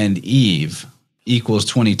 Adam and Eve equals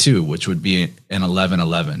 22, which would be an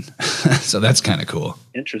 1111. So that's kind of cool.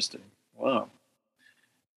 Interesting. Wow.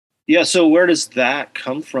 Yeah. So where does that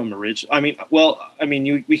come from originally?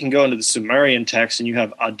 We can go into the Sumerian text and you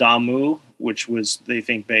have Adamu, which was, they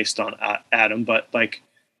think, based on Adam, but like,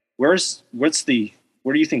 where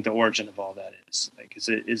do you think the origin of all that is? Like, is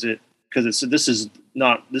it because this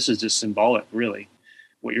is just symbolic, really,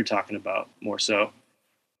 what you're talking about more so.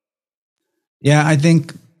 Yeah, I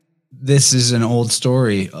think this is an old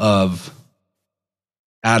story of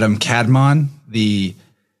Adam Kadmon.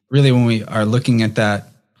 Really, when we are looking at that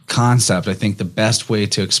concept, I think the best way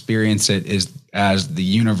to experience it is as the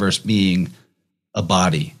universe being a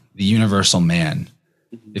body, the universal man.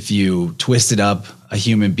 Mm-hmm. If you twisted up a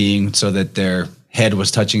human being so that their head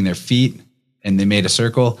was touching their feet and they made a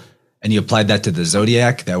circle, and you applied that to the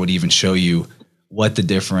zodiac, that would even show you what the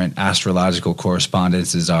different astrological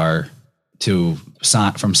correspondences are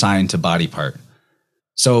from sign to body part.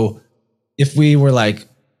 So if we were like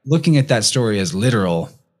looking at that story as literal,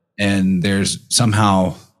 and there's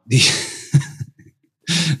somehow the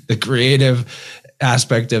creative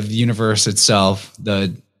aspect of the universe itself,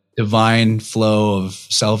 the divine flow of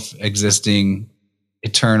self-existing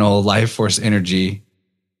eternal life force energy,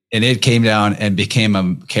 and it came down and became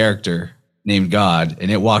a character named God,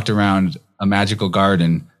 and it walked around a magical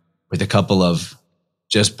garden with a couple of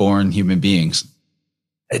just born human beings.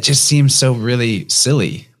 It just seems so really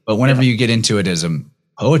silly. But whenever you get into it as a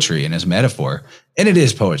poetry and as metaphor, and it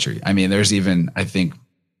is poetry. I mean, there's even, I think,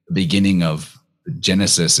 the beginning of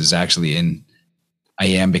Genesis is actually in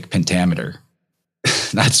iambic pentameter.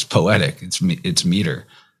 That's poetic. It's meter.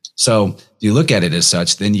 So if you look at it as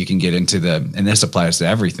such, then you can get into and this applies to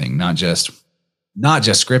everything, not just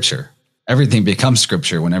scripture. Everything becomes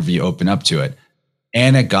scripture whenever you open up to it.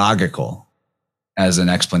 Anagogical as an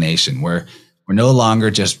explanation, where we're no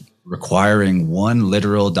longer just requiring one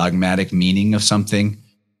literal dogmatic meaning of something.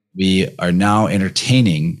 We are now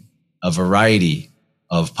entertaining a variety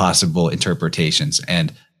of possible interpretations.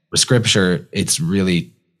 And with scripture, it's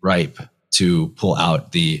really ripe to pull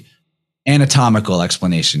out the anatomical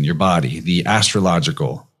explanation, your body, the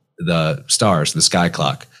astrological, the stars, the sky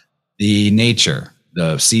clock, the nature,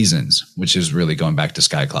 the seasons, which is really going back to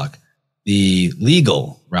sky clock. The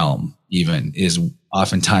legal realm even is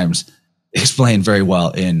oftentimes explained very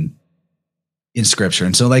well in scripture.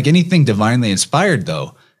 And so like anything divinely inspired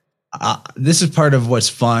though, this is part of what's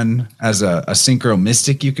fun as a synchro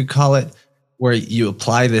mystic, you could call it, where you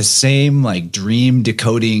apply this same like dream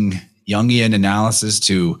decoding Jungian analysis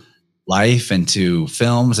to life and to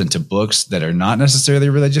films and to books that are not necessarily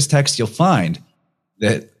religious texts. You'll find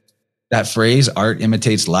that phrase, art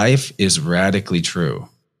imitates life, is radically true.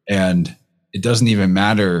 And it doesn't even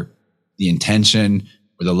matter the intention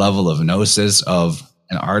or the level of gnosis of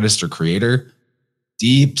an artist or creator.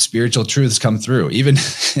 Deep spiritual truths come through, even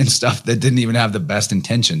in stuff that didn't even have the best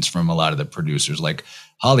intentions from a lot of the producers, like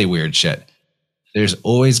Hollyweird shit. There's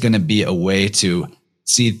always going to be a way to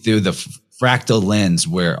see through the fractal lens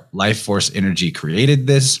where life force energy created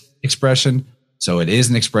this expression So it is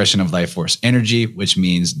an expression of life force energy, which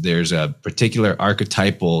means there's a particular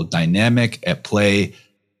archetypal dynamic at play.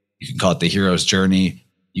 You can call it the hero's journey.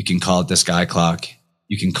 You can call it the sky clock.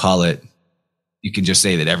 You can just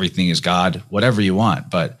say that everything is God, whatever you want.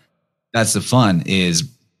 But that's the fun, is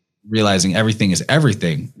realizing everything is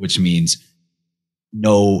everything, which means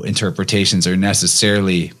no interpretations are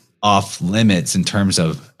necessarily off limits in terms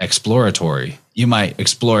of exploratory. You might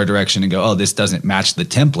explore a direction and go, oh, this doesn't match the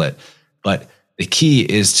template. But the key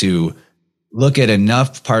is to look at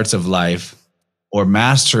enough parts of life or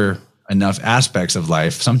master enough aspects of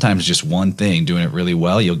life, sometimes just one thing, doing it really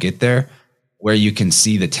well, you'll get there, where you can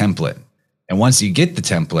see the template. And once you get the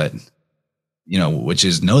template, which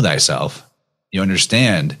is know thyself, you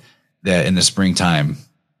understand that in the springtime,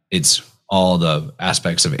 it's all the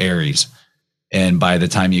aspects of Aries. And by the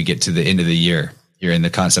time you get to the end of the year, you're in the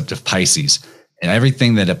concept of Pisces, and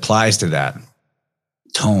everything that applies to that,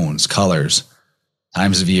 tones, colors,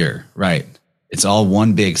 times of year, right? It's all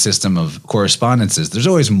one big system of correspondences. There's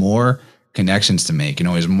always more connections to make and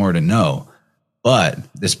always more to know. But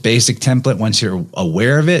this basic template, once you're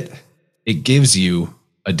aware of it, it gives you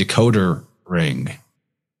a decoder ring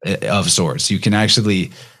of sorts. You could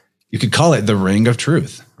call it the ring of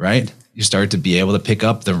truth, right? You start to be able to pick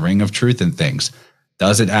up the ring of truth in things.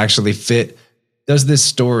 Does it actually fit? Does this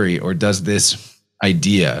story or does this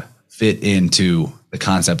idea fit into the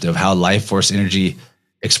concept of how life force energy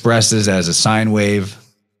expresses as a sine wave,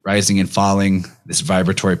 rising and falling, this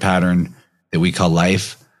vibratory pattern that we call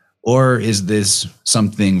life? Or is this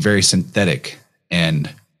something very synthetic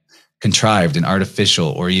and contrived and artificial,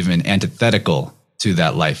 or even antithetical to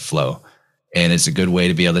that life flow? And it's a good way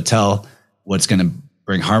to be able to tell what's going to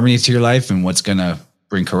bring harmony to your life and what's going to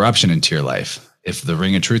bring corruption into your life. If the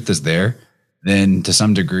ring of truth is there, then to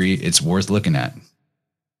some degree, it's worth looking at.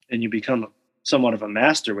 And you become somewhat of a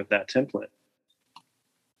master with that template.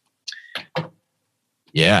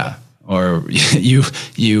 Yeah. Or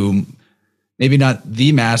you maybe not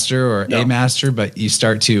the master or a master, but you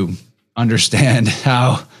start to understand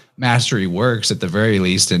how mastery works at the very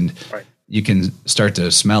least. And you can start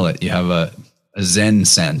to smell it. You have a Zen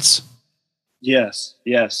sense. Yes.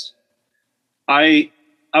 I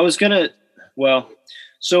was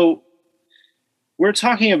so we're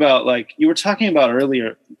talking about, like you were talking about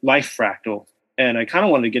earlier, life fractal. And I kind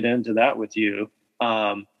of wanted to get into that with you.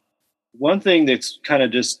 One thing that's kind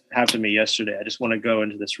of just happened to me yesterday, I just want to go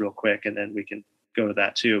into this real quick and then we can go to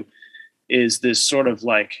that too, is this sort of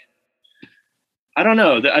like, I don't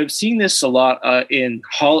know, I've seen this a lot I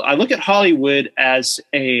look at Hollywood as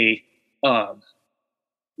a,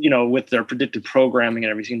 with their predictive programming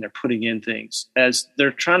and everything they're putting in things, as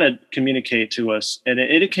they're trying to communicate to us. And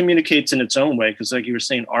it communicates in its own way, because like you were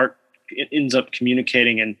saying, art ends up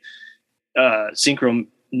communicating and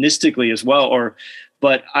synchronistically as well.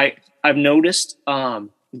 But I've noticed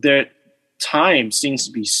that time seems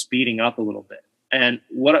to be speeding up a little bit. And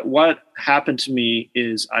what happened to me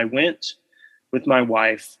is I went with my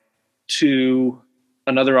wife to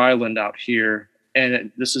another island out here,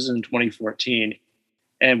 and this is in 2014.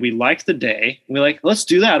 And we liked the day. We're like, let's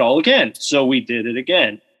do that all again. So we did it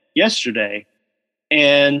again yesterday.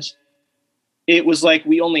 And it was like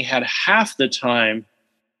we only had half the time.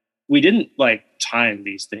 We didn't like time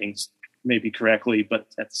these things maybe correctly, but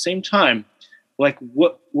at the same time,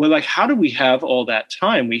 how do we have all that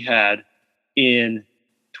time we had in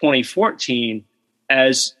 2014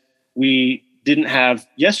 as we didn't have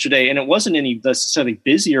yesterday? And it wasn't any necessarily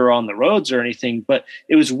busier on the roads or anything, but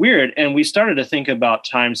it was weird. And we started to think about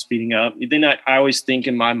time speeding up. Then I always think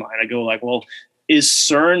in my mind, I go like, well, is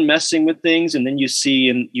CERN messing with things? And then you see,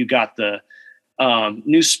 and you got the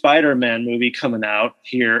new Spider-Man movie coming out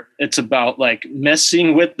here. It's about like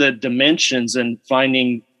messing with the dimensions and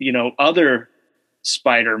finding, other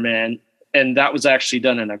Spider-Man. And that was actually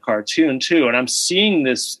done in a cartoon too. And I'm seeing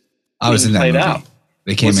this. I was in that movie. Out.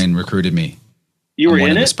 They came and recruited me. You were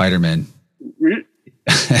in it? Spider-Man.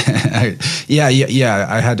 Yeah.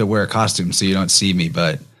 I had to wear a costume so you don't see me,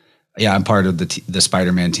 but yeah, I'm part of the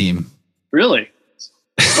Spider-Man team. Really?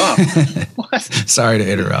 Wow. What? Sorry to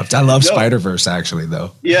interrupt. I love Spider-Verse actually,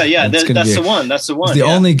 though. Yeah. That's the one. That's the one. It's the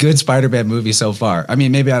only good Spider-Man movie so far. I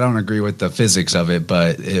mean, maybe I don't agree with the physics of it,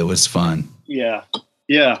 but it was fun. Yeah.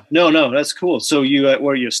 No, that's cool. So were you a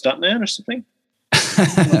stuntman or something?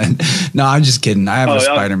 No, I'm just kidding. I have a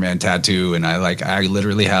Spider-Man tattoo, and I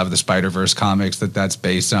literally have the Spider-Verse comics that's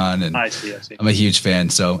based on. And I see. I'm a huge fan.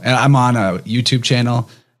 And I'm on a YouTube channel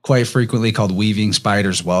quite frequently called Weaving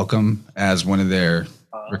Spiders Welcome as one of their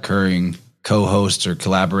recurring co-hosts or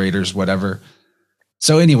collaborators, whatever.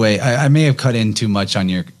 So anyway, I may have cut in too much on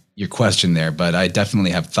your question there, but I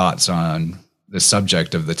definitely have thoughts on the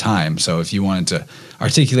subject of the time. So if you wanted to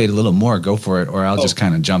articulate a little more, go for it, or I'll just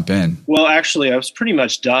kind of jump in. Well, actually, I was pretty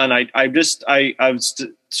much done. I was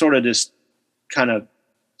sort of just kind of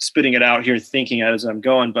spitting it out here, thinking as I'm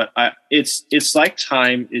going, but it's like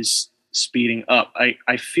time is speeding up.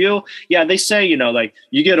 I feel, they say, you know, like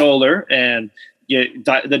you get older and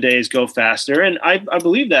the days go faster. And I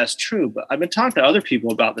believe that's true, but I've been talking to other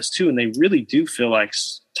people about this too. And they really do feel like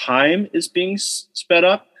time is being sped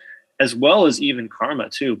up, as well as even karma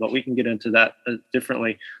too. But we can get into that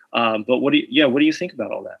differently. But what do you think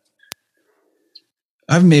about all that?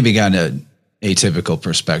 I've maybe got an atypical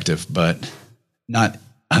perspective, but not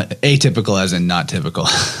atypical as in not typical.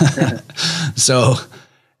 So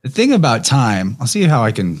the thing about time, I'll see how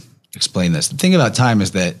I can explain this. The thing about time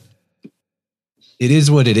is that it is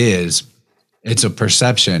what it is. It's a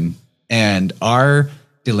perception, and our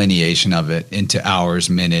delineation of it into hours,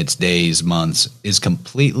 minutes, days, months is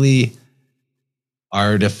completely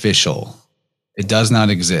artificial. It does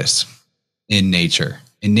not exist in nature.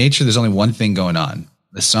 In nature, there's only one thing going on.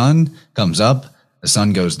 The sun comes up, the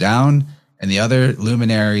sun goes down, and the other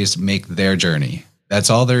luminaries make their journey.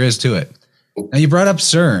 That's all there is to it. Now, you brought up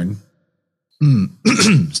CERN.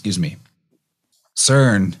 Excuse me.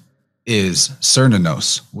 CERN is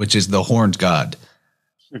Cernunnos, which is the horned god.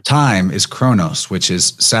 Time is Kronos, which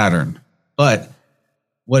is Saturn. But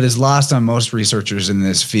what is lost on most researchers in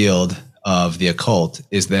this field of the occult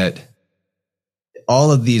is that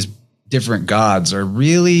all of these different gods are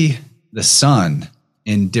really the sun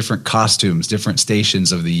in different costumes, different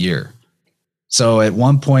stations of the year. So at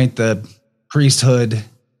one point, the priesthood,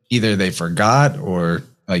 either they forgot or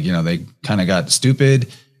they kind of got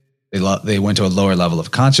stupid. They went to a lower level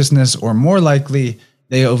of consciousness, or more likely,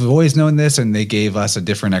 they have always known this and they gave us a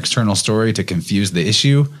different external story to confuse the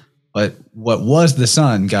issue. But what was the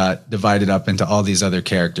sun got divided up into all these other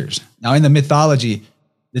characters. Now, in the mythology,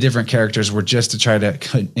 the different characters were just to try to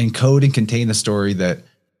encode and contain the story that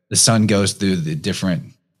the sun goes through the different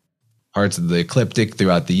parts of the ecliptic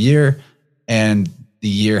throughout the year, and the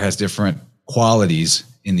year has different qualities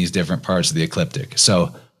in these different parts of the ecliptic.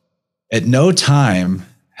 So at no time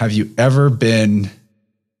have you ever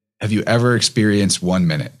experienced 1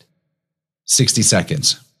 minute, 60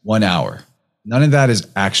 seconds, 1 hour. None of that is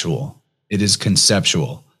actual. It is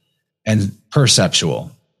conceptual and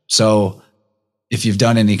perceptual. So if you've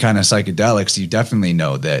done any kind of psychedelics, you definitely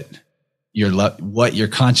know that what you're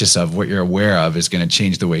conscious of, what you're aware of, is going to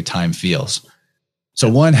change the way time feels. So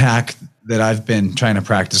one hack that I've been trying to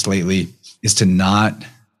practice lately is to not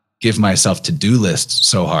give myself to-do lists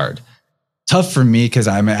so hard. Tough for me because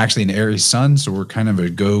I'm actually an Aries sun, so we're kind of a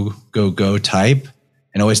go type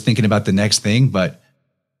and always thinking about the next thing, but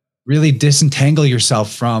really disentangle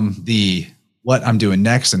yourself from the what I'm doing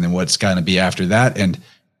next and then what's going to be after that. And,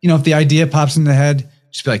 if the idea pops in the head,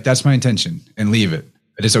 just be like, that's my intention, and leave it.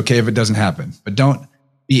 But it's okay if it doesn't happen, but don't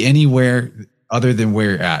be anywhere other than where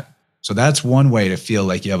you're at. So that's one way to feel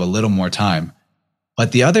like you have a little more time.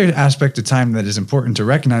 But the other aspect of time that is important to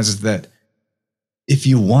recognize is that if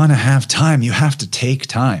you want to have time, you have to take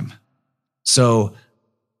time. So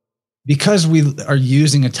because we are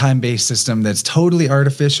using a time-based system that's totally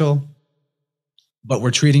artificial, but we're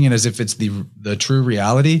treating it as if it's the true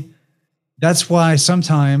reality, that's why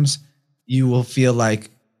sometimes you will feel like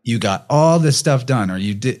you got all this stuff done, or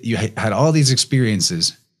you had all these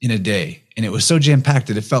experiences in a day, and it was so jam-packed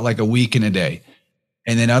that it felt like a week in a day.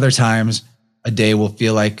 And then other times, a day will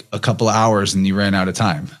feel like a couple of hours and you ran out of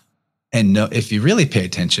time. And if you really pay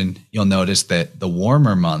attention, you'll notice that the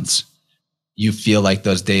warmer months, you feel like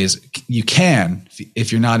those days, you can,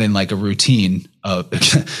 if you're not in like a routine.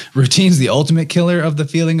 Routine's the ultimate killer of the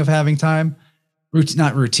feeling of having time.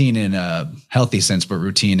 Not routine in a healthy sense, but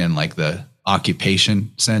routine in like the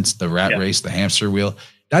occupation sense, the rat race, the hamster wheel.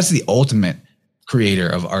 That's the ultimate creator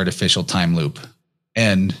of artificial time loop.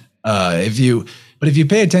 And if you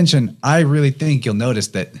pay attention, I really think you'll notice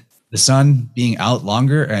that the sun being out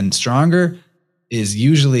longer and stronger is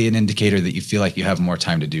usually an indicator that you feel like you have more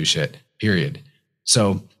time to do shit, period.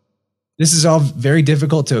 So this is all very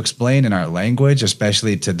difficult to explain in our language,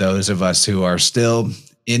 especially to those of us who are still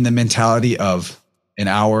in the mentality of an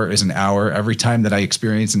hour is an hour. Every time that I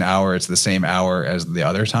experience an hour, it's the same hour as the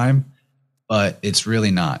other time, but it's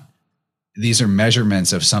really not. These are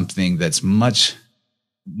measurements of something that's much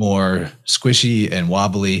more squishy and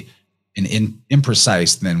wobbly and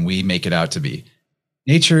imprecise than we make it out to be.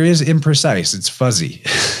 Nature is imprecise. It's fuzzy.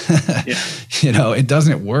 It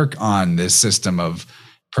doesn't work on this system of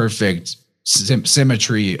perfect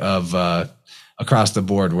symmetry of across the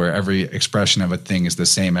board where every expression of a thing is the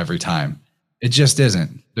same every time. It just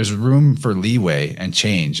isn't. There's room for leeway and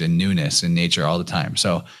change and newness in nature all the time.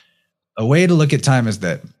 So a way to look at time is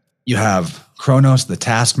that you have Chronos, the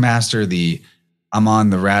taskmaster, I'm on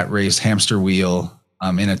the rat race hamster wheel.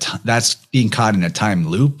 That's being caught in a time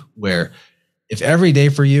loop where if every day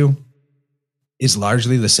for you is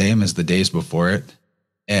largely the same as the days before it,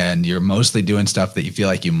 and you're mostly doing stuff that you feel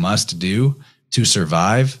like you must do to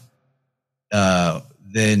survive,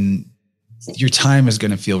 then your time is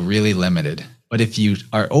going to feel really limited. But if you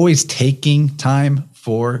are always taking time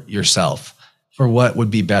for yourself, for what would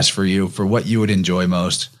be best for you, for what you would enjoy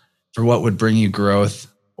most, for what would bring you growth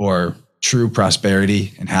or true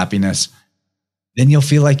prosperity and happiness, then you'll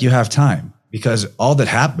feel like you have time, because all that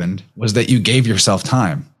happened was that you gave yourself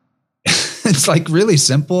time. It's like really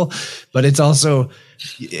simple, but it's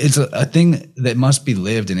a thing that must be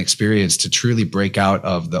lived and experienced to truly break out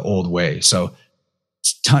of the old way. So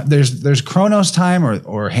there's Chronos time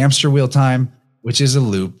or hamster wheel time, which is a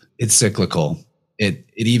loop. It's cyclical. It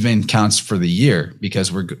even counts for the year,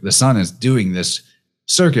 because the sun is doing this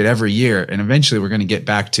circuit every year, and eventually we're going to get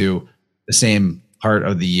back to the same part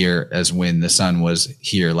of the year as when the sun was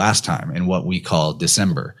here last time in what we call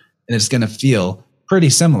December. And it's going to feel pretty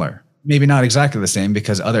similar. Maybe not exactly the same,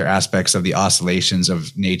 because other aspects of the oscillations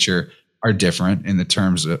of nature are different in the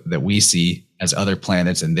terms that we see as other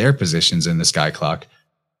planets and their positions in the sky clock.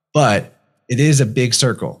 But it is a big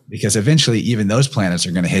circle, because eventually even those planets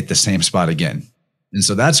are going to hit the same spot again. And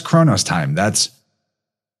so that's Chronos time. That's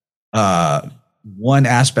one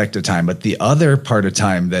aspect of time. But the other part of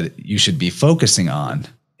time that you should be focusing on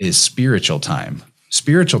is spiritual time.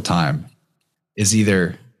 Spiritual time is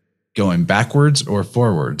either going backwards or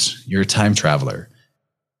forwards. You're a time traveler.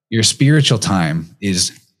 Your spiritual time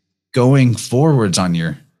is going forwards on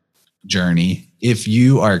your journey if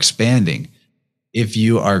you are expanding, if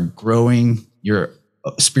you are growing your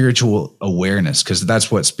spiritual awareness, because that's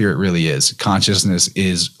what spirit really is. Consciousness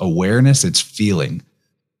is awareness, it's feeling.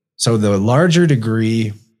 So the larger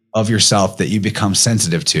degree of yourself that you become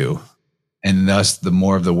sensitive to, and thus the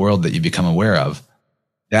more of the world that you become aware of,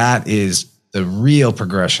 that is the real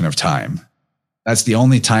progression of time. That's the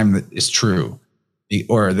only time that is true,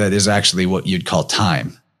 or that is actually what you'd call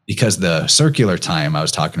time. Because the circular time I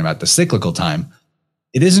was talking about, the cyclical time,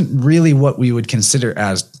 it isn't really what we would consider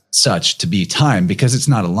as such to be time, because it's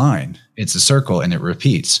not a line. It's a circle and it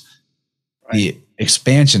repeats. Right. The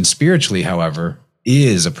expansion spiritually, however,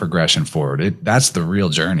 is a progression forward. That's the real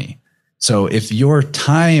journey. So if your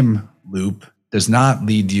time loop does not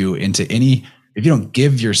lead you into if you don't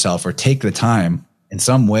give yourself or take the time in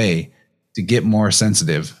some way to get more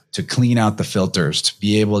sensitive, to clean out the filters, to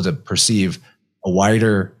be able to perceive a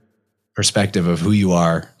wider perspective of who you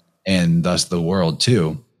are and thus the world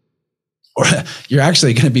too, or you're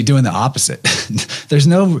actually going to be doing the opposite.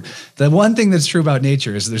 The one thing that's true about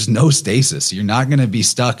nature is there's no stasis. You're not going to be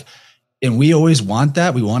stuck. And we always want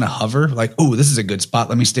that. We want to hover like, oh, this is a good spot.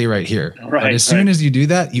 Let me stay right here. Right, but as soon as you do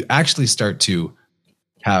that, you actually start to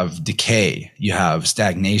have decay. You have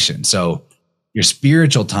stagnation. So your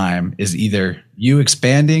spiritual time is either you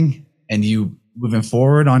expanding and you moving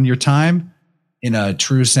forward on your time in a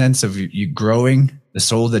true sense of you growing the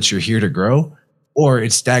soul that you're here to grow, or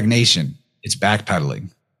it's stagnation. It's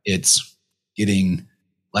backpedaling. It's getting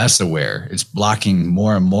less aware. It's blocking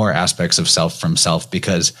more and more aspects of self from self,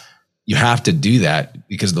 because you have to do that,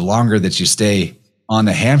 because the longer that you stay on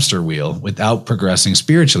the hamster wheel without progressing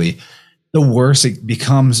spiritually, the worse it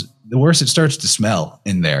becomes, the worse it starts to smell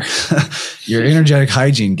in there. Your energetic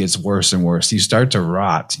hygiene gets worse and worse. You start to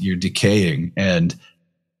rot, you're decaying. And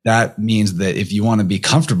that means that if you want to be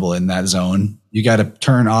comfortable in that zone, you got to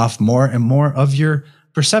turn off more and more of your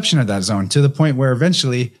perception of that zone, to the point where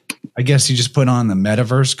eventually, I guess you just put on the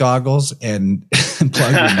metaverse goggles and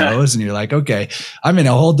plug your nose and you're like, okay, I'm in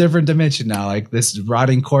a whole different dimension now. Like this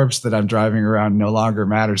rotting corpse that I'm driving around no longer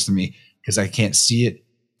matters to me, because I can't see it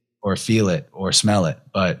or feel it or smell it.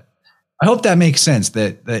 But I hope that makes sense,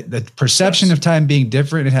 that the perception of time being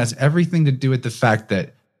different, it has everything to do with the fact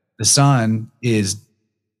that the sun is,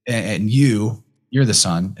 and you're the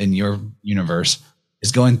sun in your universe,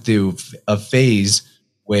 is going through a phase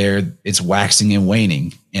where it's waxing and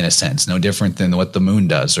waning, in a sense, no different than what the moon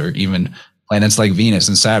does, or even planets like Venus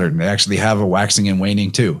and Saturn. They actually have a waxing and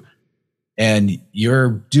waning too. And you're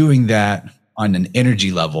doing that on an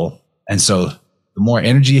energy level. And so the more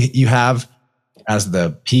energy you have as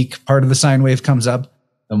the peak part of the sine wave comes up,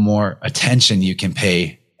 the more attention you can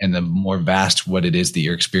pay and the more vast what it is that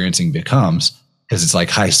you're experiencing becomes, because it's like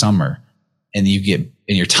high summer, and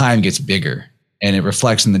your time gets bigger, and it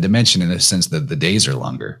reflects in the dimension in the sense that the days are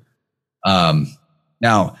longer.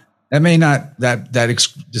 Now, That may not,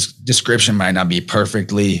 description might not be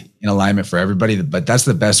perfectly in alignment for everybody, but that's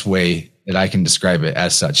the best way that I can describe it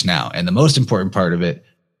as such now. And the most important part of it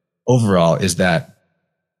overall is that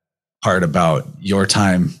part about your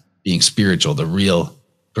time being spiritual. The real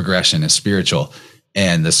progression is spiritual.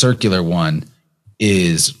 And the circular one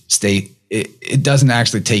is state. It doesn't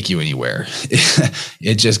actually take you anywhere.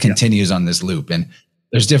 It just continues on this loop. And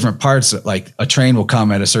there's different parts, like a train will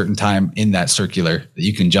come at a certain time in that circular that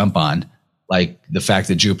you can jump on, like the fact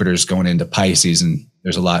that Jupiter's going into Pisces, and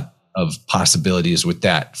there's a lot of possibilities with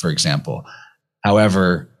that, for example.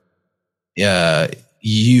 However,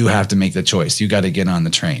 you have to make the choice. You got to get on the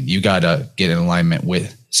train. You got to get in alignment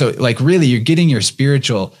with. So like really, you're getting your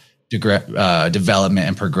spiritual development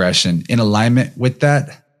and progression in alignment with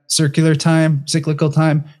that circular time, cyclical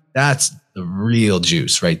time. That's the real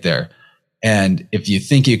juice right there. And if you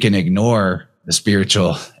think you can ignore the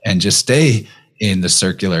spiritual and just stay in the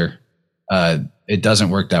circular, it doesn't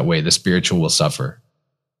work that way. The spiritual will suffer.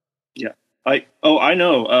 Yeah. I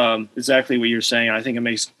know exactly what you're saying. I think it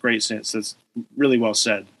makes great sense. That's really well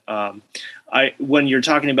said. When you're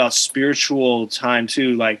talking about spiritual time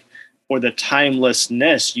too, like, or the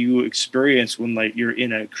timelessness you experience when like you're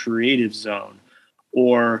in a creative zone,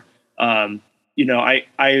 or I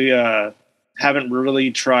haven't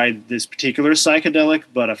really tried this particular psychedelic,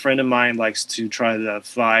 but a friend of mine likes to try the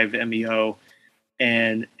 5-MeO,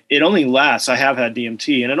 and it only lasts. I have had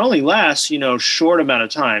DMT, and it only lasts, short amount of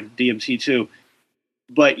time, DMT too.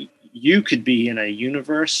 But you could be in a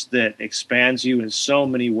universe that expands you in so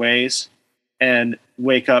many ways and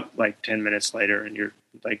wake up like 10 minutes later and you're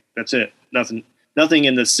like, that's it. Nothing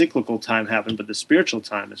in the cyclical time happened, but the spiritual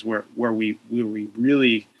time is where we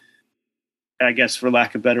really, I guess, for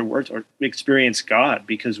lack of better words, or experience God,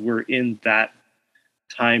 because we're in that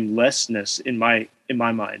timelessness in my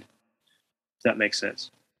mind. Does that make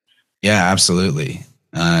sense? Yeah, absolutely.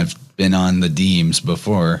 I've been on the Deems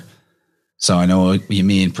before, so I know what you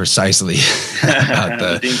mean precisely about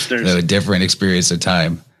the different experience of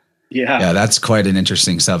time. Yeah, that's quite an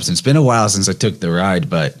interesting substance. It's been a while since I took the ride,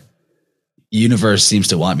 but the universe seems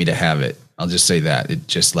to want me to have it. I'll just say that. It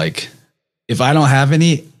just like, if I don't have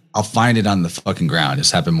any, I'll find it on the fucking ground.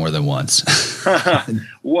 It's happened more than once.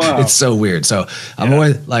 Wow. It's so weird. So I'm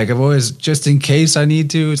always, just in case I need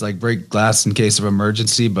to, it's like break glass in case of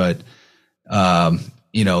emergency. But,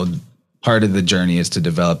 part of the journey is to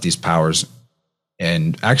develop these powers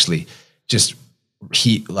and actually just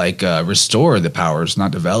restore the powers,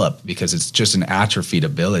 not develop, because it's just an atrophied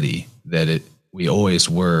ability that we always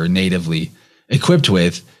were natively equipped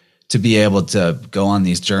with to be able to go on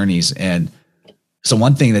these journeys. And so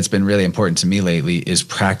one thing that's been really important to me lately is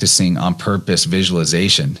practicing on purpose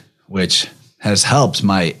visualization, which has helped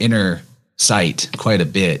my inner sight quite a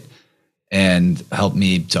bit and helped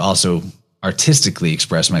me to also artistically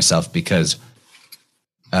express myself, because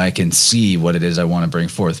I can see what it is I want to bring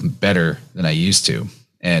forth better than I used to.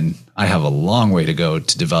 And I have a long way to go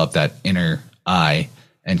to develop that inner eye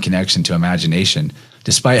and connection to imagination,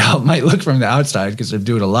 despite how it might look from the outside, because I'm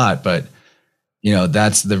doing a lot. But,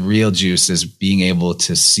 that's the real juice, is being able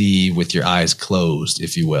to see with your eyes closed,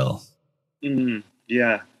 if you will. Mm-hmm.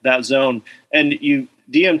 Yeah, that zone. And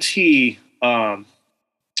DMT,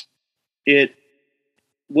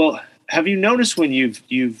 have you noticed when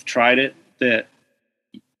you've tried it that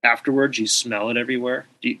afterwards you smell it everywhere?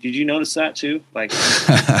 Did you notice that too? Like,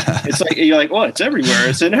 it's like, you're like, well, it's everywhere.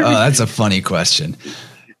 It's in everything. Oh, that's a funny question.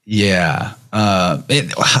 Yeah.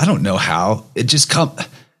 I don't know how it just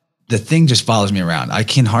the thing just follows me around. I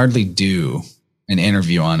can hardly do an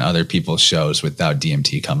interview on other people's shows without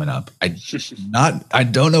DMT coming up. I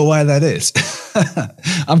don't know why that is.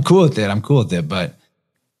 I'm cool with it. But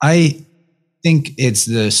I think it's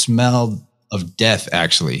the smell of death,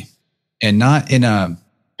 actually, and not in a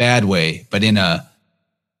bad way, but in a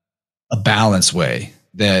balanced way,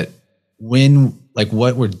 that when, like,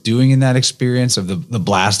 what we're doing in that experience of the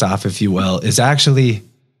blast off, if you will, is actually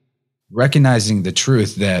recognizing the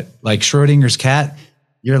truth that, like Schrodinger's cat,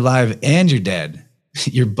 you're alive and you're dead.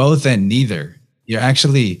 You're both and neither. You're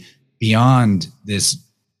actually beyond this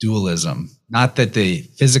dualism. Not that the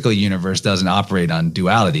physical universe doesn't operate on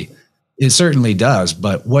duality. It certainly does.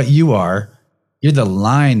 But what you are, you're the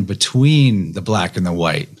line between the black and the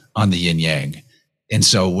white on the yin yang. And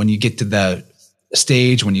so when you get to the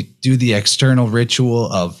stage, when you do the external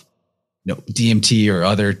ritual of DMT or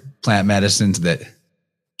other plant medicines that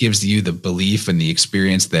gives you the belief and the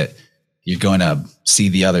experience that you're going to see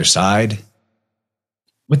the other side,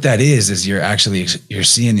 what that is you're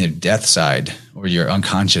seeing your death side or your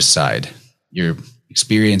unconscious side. You're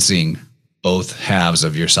experiencing both halves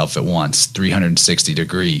of yourself at once,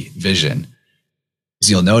 360-degree vision. As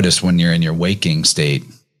you'll notice when you're in your waking state,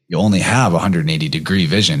 you only have 180-degree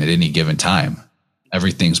vision at any given time.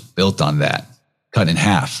 Everything's built on that cut in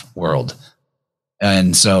half world.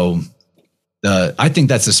 And so I think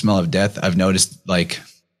that's the smell of death. I've noticed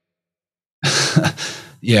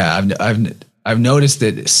I've noticed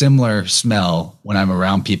that similar smell when I'm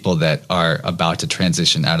around people that are about to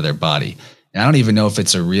transition out of their body. And I don't even know if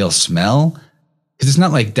it's a real smell, because it's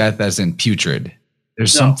not like death as in putrid.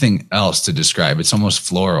 There's something else to describe. It's almost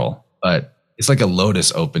floral, but it's like a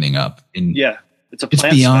lotus opening up. It's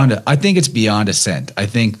beyond. smell. I think it's beyond a scent. I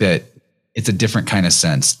think that it's a different kind of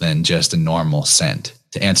sense than just a normal scent.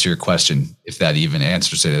 To answer your question, if that even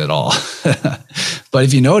answers it at all. But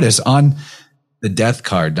if you notice on the death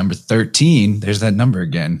card, number 13, there's that number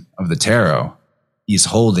again of the tarot. He's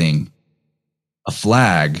holding a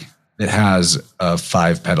flag that has a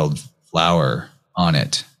 5-petaled flower on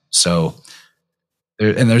it. So,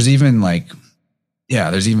 there's even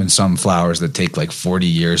there's even some flowers that take like 40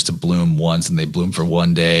 years to bloom once, and they bloom for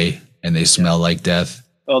one day and they smell like death.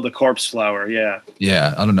 Oh, the corpse flower. Yeah.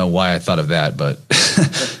 Yeah. I don't know why I thought of that, but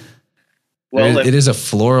well, it is a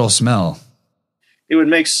floral smell. It would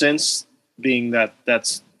make sense, being that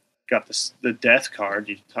that's got the death card.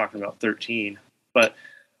 You're talking about 13, but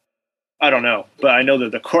I don't know. But I know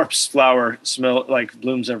that the corpse flower smell like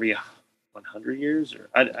blooms every 100 years, or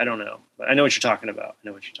I don't know. But I know what you're talking about. I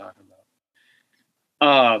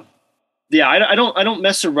don't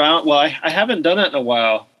mess around. Well, I haven't done it in a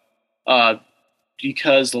while,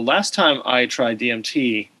 because the last time I tried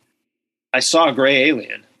DMT, I saw a gray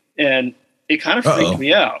alien, and it kind of freaked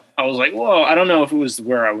me out. I was like, whoa, I don't know if it was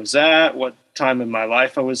where I was at, what time in my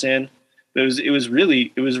life I was in. But it was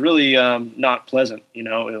really not pleasant,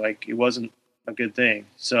 it wasn't a good thing.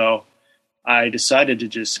 So I decided to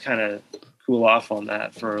just kind of cool off on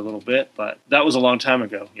that for a little bit, but that was a long time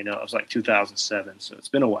ago. It was like 2007. So it's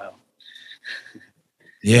been a while.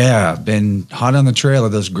 Yeah. Been hot on the trail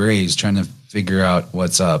of those grays, trying to figure out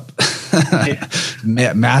what's up.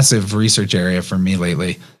 Massive research area for me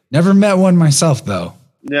lately. Never met one myself though.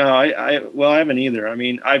 No, I haven't either. I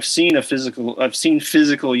mean, I've seen physical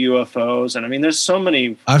UFOs, and I mean, there's so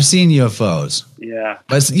many. I've seen UFOs. Yeah.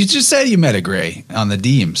 But you just said you met a gray on the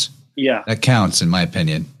Deems. Yeah. That counts in my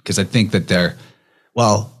opinion, because I think that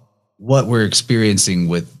what we're experiencing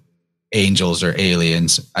with angels or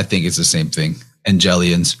aliens, I think it's the same thing.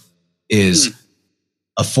 Angelians is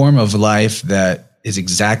a form of life that is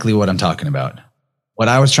exactly what I'm talking about. What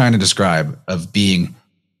I was trying to describe of being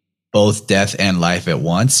both death and life at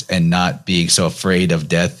once, and not being so afraid of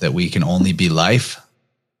death that we can only be life,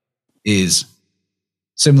 is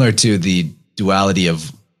similar to the duality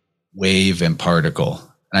of wave and particle.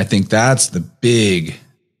 And I think that's the big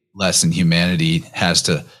lesson humanity has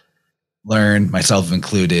to learn, myself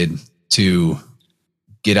included, to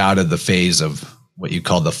get out of the phase of what you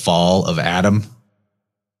call the fall of Adam,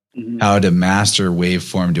 how to master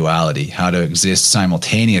waveform duality, how to exist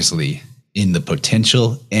simultaneously in the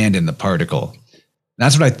potential and in the particle.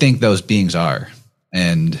 That's what I think those beings are.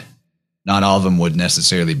 And not all of them would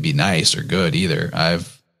necessarily be nice or good either. I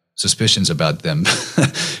have suspicions about them,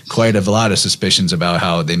 quite a lot of suspicions about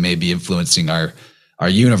how they may be influencing our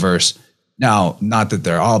universe. Now, not that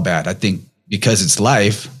they're all bad. I think because it's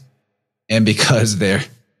life, and because they're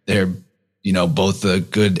both the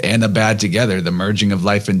good and the bad together, the merging of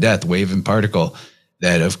life and death, wave and particle,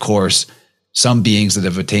 that of course some beings that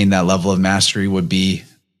have attained that level of mastery would be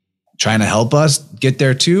trying to help us get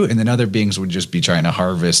there too. And then other beings would just be trying to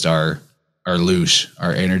harvest our loosh,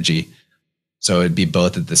 our energy. So it'd be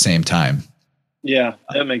both at the same time. Yeah,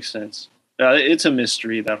 that makes sense. It's a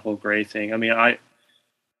mystery, that whole gray thing. I mean,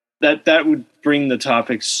 that would bring the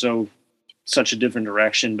topic such a different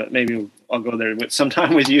direction, but maybe I'll go there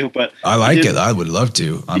sometime with you. But I like it. I would love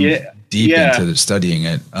to. I'm deep into studying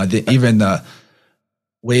it. Even the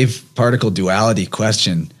wave particle duality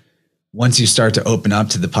question, once you start to open up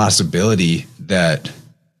to the possibility that,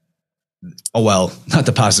 not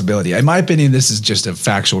the possibility. In my opinion, this is just a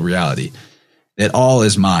factual reality that all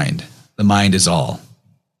is mind. The mind is all.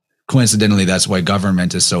 Coincidentally, that's why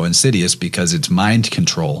government is so insidious, because it's mind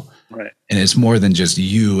control. Right. And it's more than just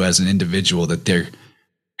you as an individual that they're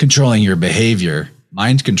controlling your behavior.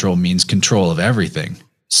 Mind control means control of everything.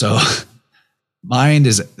 So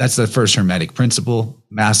that's the first hermetic principle,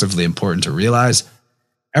 massively important to realize.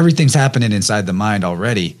 Everything's happening inside the mind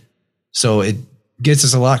already. So it gets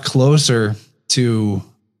us a lot closer to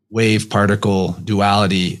wave particle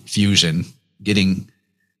duality fusion,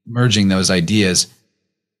 merging those ideas,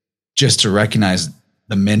 just to recognize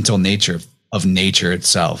the mental nature of nature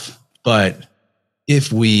itself. But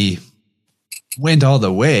if we went all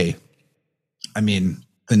the way, I mean,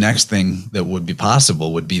 the next thing that would be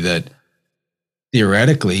possible would be that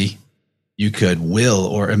theoretically you could will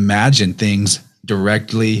or imagine things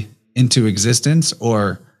directly into existence,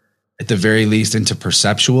 or at the very least into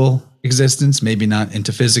perceptual existence, maybe not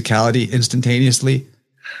into physicality instantaneously.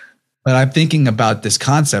 But I'm thinking about this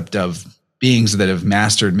concept of beings that have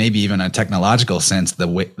mastered, maybe even in a technological sense, the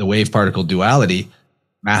wave particle duality,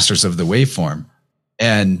 masters of the waveform.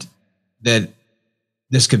 And that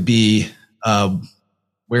this could be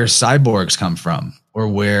where cyborgs come from, or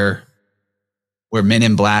where Men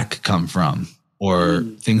in Black come from, or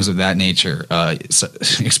things of that nature,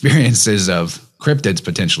 experiences of cryptids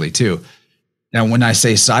potentially too. Now, when I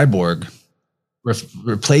say cyborg,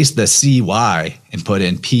 replace the CY and put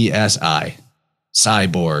in PSI,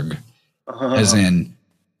 cyborg, as in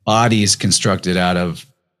bodies constructed out of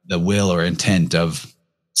the will or intent of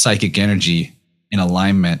psychic energy in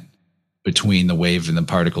alignment between the wave and the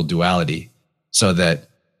particle duality, so that,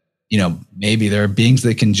 you know, maybe there are beings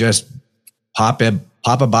that can just pop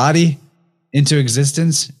a body into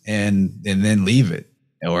existence and then leave it,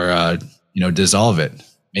 or dissolve it.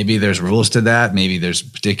 Maybe there's rules to that. Maybe there's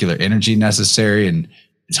particular energy necessary and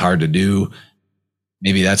it's hard to do.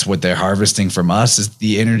 Maybe that's what they're harvesting from us, is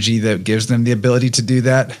the energy that gives them the ability to do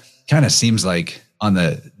that. Kind of seems like on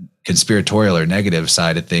the conspiratorial or negative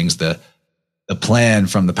side of things, the plan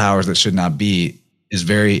from the powers that should not be is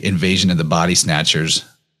very invasion of the body snatchers.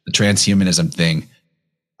 The transhumanism thing,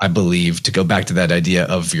 I believe, to go back to that idea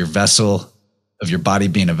of your vessel, of your body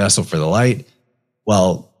being a vessel for the light.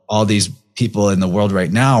 Well, all these people in the world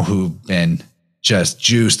right now who've been just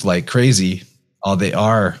juiced like crazy, all they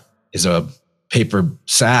are is a paper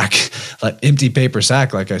sack, like empty paper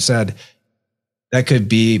sack. Like I said, that could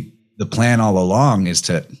be the plan all along, is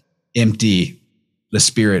to empty the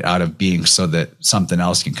spirit out of being so that something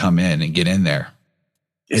else can come in and get in there.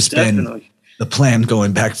 It's been the plan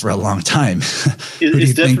going back for a long time. Who do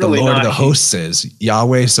you think the Lord of the Hosts is?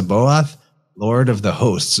 Yahweh Sabaoth? Lord of the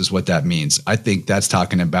Hosts is what that means. I think that's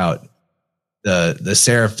talking about the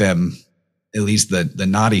seraphim, at least the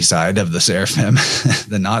naughty side of the seraphim,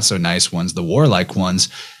 the not so nice ones, the warlike ones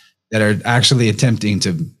that are actually attempting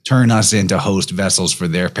to turn us into host vessels for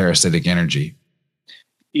their parasitic energy.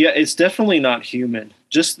 Yeah, it's definitely not human.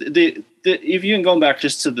 Just if you can go back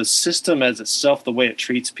just to the system as itself, the way it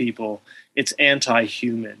treats people, it's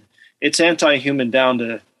anti-human. It's anti-human down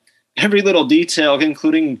to every little detail,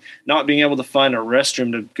 including not being able to find a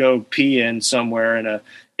restroom to go pee in somewhere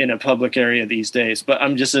in a public area these days. But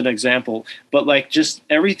I'm just an example. But like, just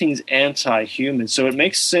everything's anti-human. So it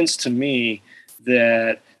makes sense to me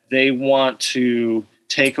that they want to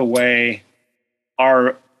take away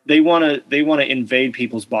they want to invade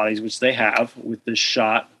people's bodies, which they have with this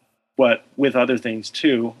shot, but with other things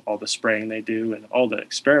too, all the spraying they do and all the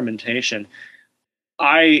experimentation.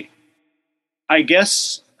 I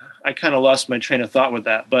guess I kind of lost my train of thought with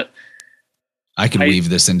that, but I can weave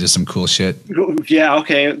this into some cool shit. Yeah,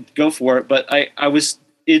 okay, go for it. But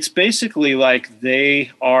it's basically like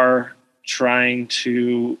they are trying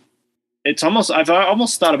to, I've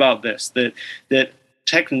almost thought about this, that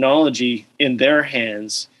technology in their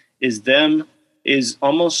hands is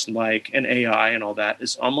almost like an AI and all that,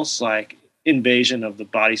 is almost like invasion of the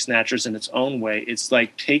body snatchers in its own way. It's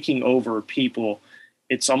like taking over people.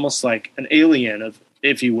 It's almost like an alien,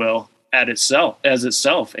 if you will, as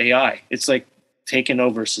itself, AI. It's like taking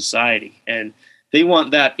over society, and they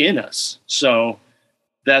want that in us. So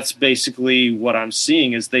that's basically what I'm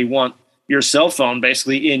seeing, is they want your cell phone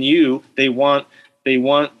basically in you. They want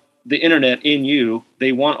the internet in you.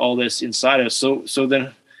 They want all this inside us. So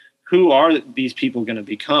then who are these people going to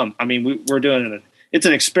become? I mean, we're doing it's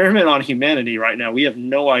an experiment on humanity right now. We have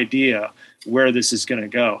no idea where this is going to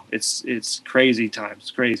go. It's crazy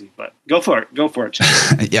times, crazy, but go for it.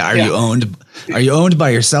 Yeah. Are you owned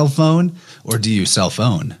by your cell phone, or do you cell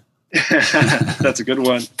phone? That's a good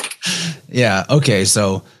one. Yeah. Okay.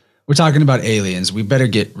 So we're talking about aliens. We better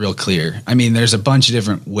get real clear. I mean, there's a bunch of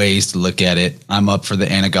different ways to look at it. I'm up for the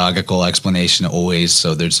anagogical explanation always.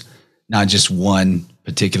 So there's not just one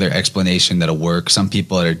particular explanation that'll work. Some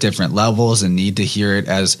people are at different levels and need to hear it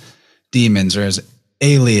as demons or as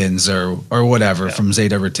aliens or whatever from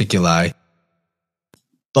Zeta Reticuli.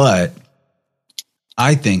 But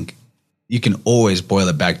I think you can always boil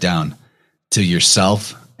it back down to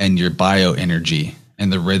yourself and your bioenergy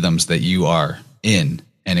and the rhythms that you are in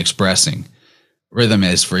and expressing. Rhythm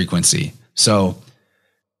is frequency. So,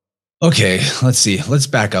 okay, let's see. Let's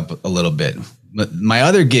back up a little bit. My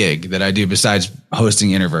other gig that I do besides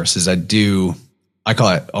hosting Interverse is I do I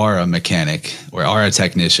call it aura mechanic or aura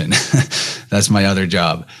technician. That's my other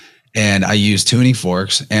job. And I use tuning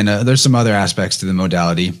forks, and there's some other aspects to the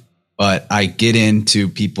modality, but I get into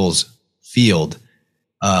people's field.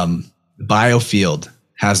 The biofield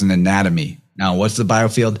has an anatomy. Now, what's the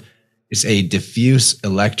biofield? It's a diffuse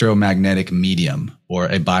electromagnetic medium, or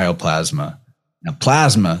a bioplasma. Now,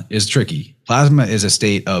 plasma is tricky. Plasma is a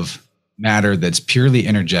state of matter that's purely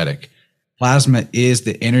energetic. Plasma is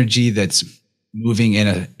the energy that's moving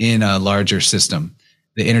in a larger system,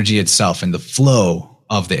 the energy itself, and the flow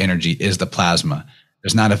of the energy is the plasma.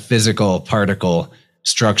 There's not a physical particle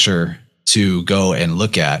structure to go and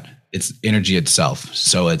look at. It's energy itself.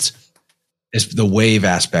 So it's the wave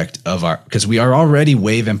aspect of because we are already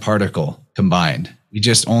wave and particle combined. We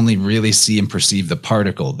just only really see and perceive the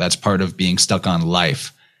particle. That's part of being stuck on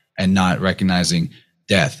life and not recognizing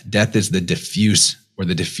death. Death is the diffuse or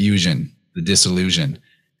the diffusion, the dissolution.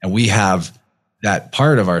 And we have that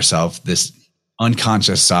part of ourself, this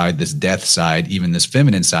unconscious side, this death side, even this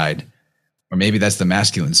feminine side, or maybe that's the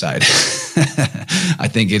masculine side. I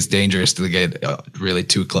think it's dangerous to get really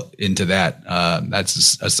too into that.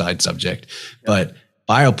 That's a side subject. But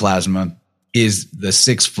bioplasma is the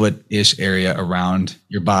 6-foot-ish area around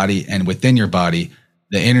your body, and within your body,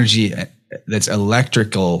 the energy that's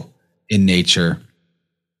electrical in nature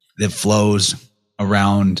that flows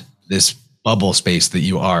around this bubble space that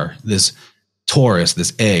you are, this torus,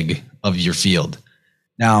 this egg of your field.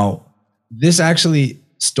 Now, this actually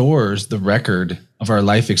stores the record of our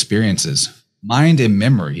life experiences. Mind and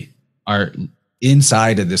memory are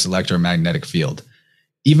inside of this electromagnetic field.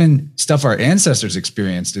 Even stuff our ancestors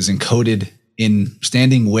experienced is encoded in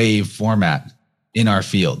standing wave format in our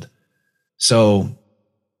field. So,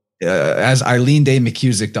 as Eileen Day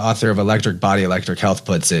McCusick, the author of Electric Body, Electric Health,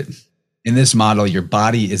 puts it, in this model, your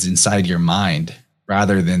body is inside your mind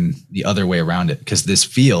rather than the other way around it, because this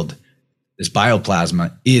field, this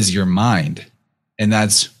bioplasma, is your mind. And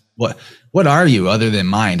that's what are you other than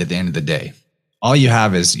mind at the end of the day? All you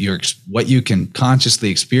have is what you can consciously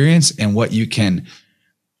experience and what you can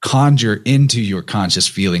conjure into your conscious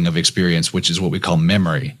feeling of experience, which is what we call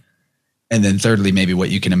memory. And then thirdly, maybe what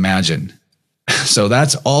you can imagine. So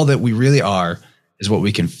that's all that we really are, is what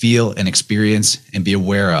we can feel and experience and be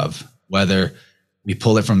aware of, whether we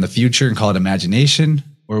pull it from the future and call it imagination,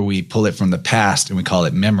 or we pull it from the past and we call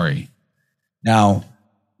it memory. Now,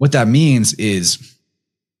 what that means is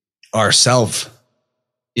our self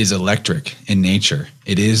is electric in nature.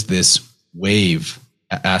 It is this wave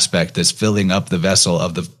aspect that's filling up the vessel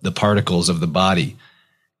of the particles of the body.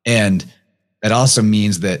 And that also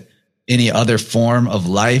means that any other form of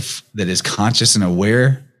life that is conscious and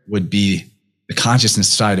aware would be, the consciousness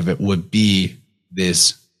side of it would be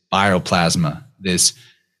this bioplasma, this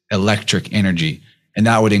electric energy. And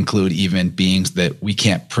that would include even beings that we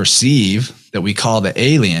can't perceive, that we call the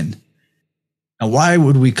alien. Now, why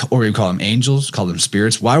would we call them angels, call them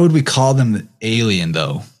spirits? Why would we call them the alien,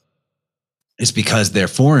 though? It's because they're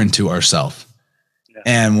foreign to ourselves. Yeah.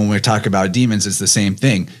 And when we talk about demons, it's the same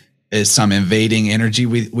thing. It's some invading energy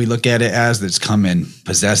we look at it as, that's come and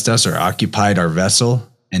possessed us or occupied our vessel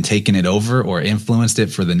and taken it over or influenced it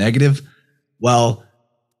for the negative. Well,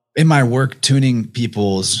 in my work tuning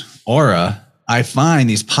people's aura, I find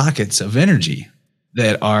these pockets of energy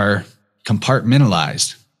that are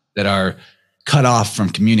compartmentalized, that are cut off from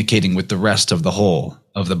communicating with the rest of the whole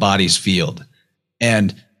of the body's field.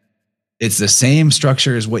 And it's the same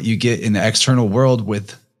structure as what you get in the external world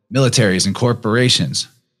with militaries and corporations.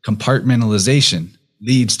 Compartmentalization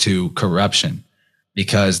leads to corruption,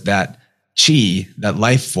 because that chi, that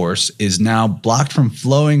life force, is now blocked from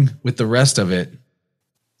flowing with the rest of it.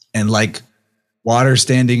 And like water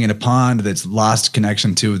standing in a pond that's lost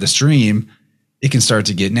connection to the stream, it can start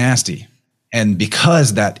to get nasty. And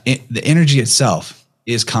because the energy itself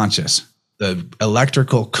is conscious, the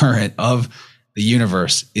electrical current of the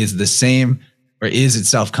universe is the same, or is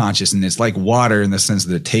itself conscious. And it's like water in the sense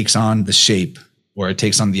that it takes on the shape, or it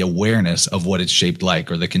takes on the awareness of what it's shaped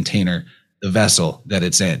like, or the container, the vessel that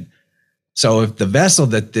it's in. So if the vessel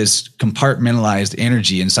that this compartmentalized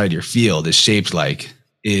energy inside your field is shaped like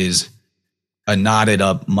is a knotted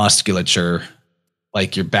up musculature,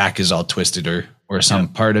 like your back is all twisted, or some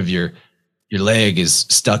part of your leg is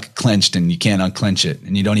stuck clenched and you can't unclench it,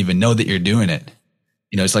 and you don't even know that you're doing it.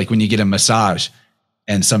 You know, it's like when you get a massage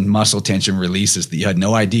and some muscle tension releases that you had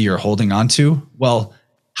no idea you're holding on to. Well,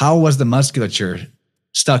 how was the musculature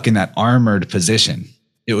stuck in that armored position?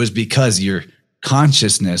 It was because your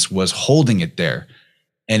consciousness was holding it there.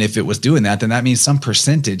 And if it was doing that, then that means some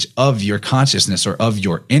percentage of your consciousness or of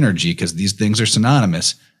your energy, because these things are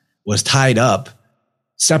synonymous, was tied up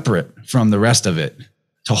separate from the rest of it,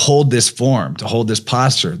 to hold this form, to hold this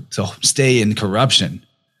posture, to stay in corruption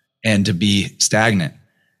and to be stagnant.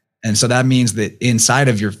 And so that means that inside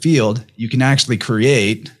of your field, you can actually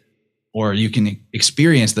create, or you can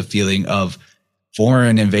experience the feeling of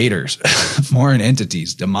foreign invaders, foreign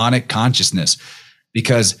entities, demonic consciousness,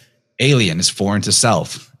 because alien is foreign to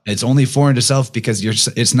self. It's only foreign to self because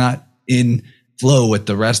it's not in flow with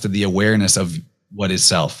the rest of the awareness of what is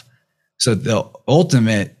self. So the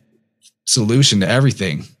ultimate solution to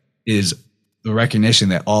everything is the recognition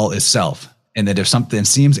that all is self, and that if something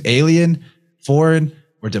seems alien, foreign,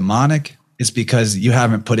 or demonic, it's because you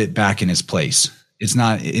haven't put it back in its place. It's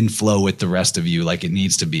not in flow with the rest of you like it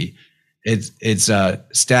needs to be. It's a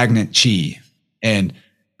stagnant chi. And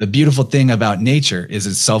the beautiful thing about nature is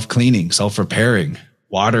it's self-cleaning, self-repairing.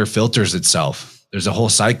 Water filters itself. There's a whole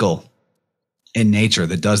cycle in nature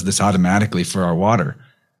that does this automatically for our water.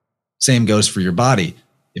 Same goes for your body.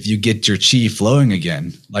 If you get your chi flowing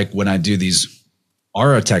again, like when I do these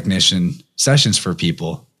aura technician sessions for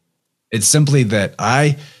people, it's simply that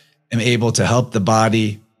I am able to help the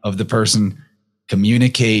body of the person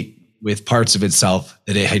communicate with parts of itself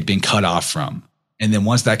that it had been cut off from. And then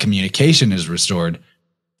once that communication is restored,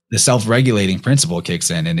 the self-regulating principle kicks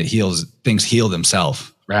in and it heals, things heal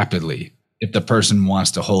themselves rapidly. If the person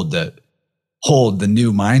wants to hold the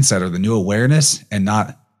new mindset or the new awareness and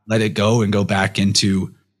not let it go and go back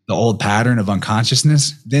into the old pattern of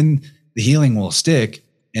unconsciousness, then the healing will stick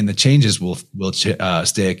and the changes will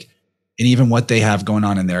stick. And even what they have going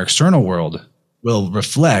on in their external world will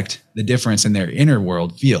reflect the difference in their inner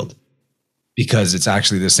world field, because it's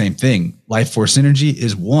actually the same thing. Life force energy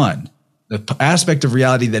is one. The aspect of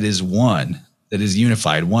reality that is one, that is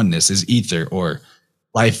unified, oneness, is ether or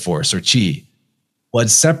life force or chi.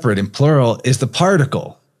 What's separate in plural is the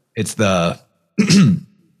particle. It's the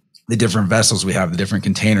the different vessels we have, the different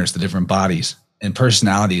containers, the different bodies, and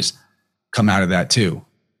personalities come out of that too.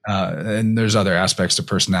 And there's other aspects to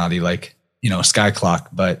personality like, sky clock.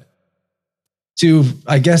 But to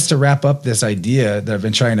wrap up this idea that I've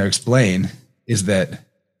been trying to explain is that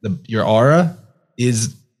your aura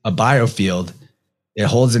is a biofield. It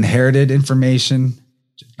holds inherited information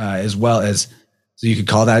as well as, so you could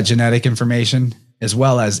call that genetic information, as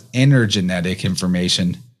well as intergenetic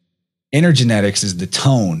information. Intergenetics is the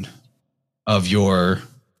tone of your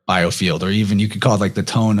biofield, or even you could call it like the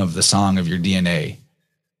tone of the song of your DNA.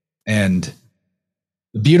 And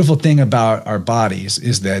the beautiful thing about our bodies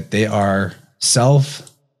is that they are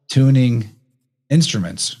self-tuning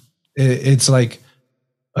instruments. It's like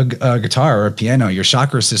a guitar or a piano. Your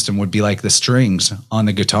chakra system would be like the strings on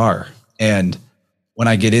the guitar. And when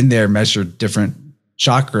I get in there, measure different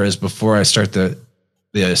chakras before I start the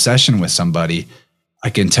session with somebody, I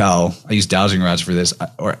can tell. I use dowsing rods for this,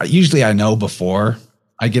 or usually I know before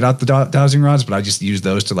I get out the dowsing rods, but I just use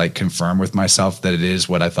those to like confirm with myself that it is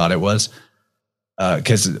what I thought it was.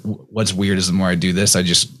 Because what's weird is the more I do this, I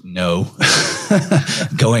just know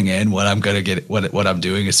going in what I'm going to get, what I'm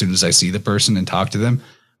doing as soon as I see the person and talk to them.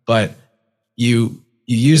 But you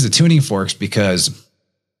use the tuning forks because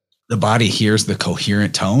the body hears the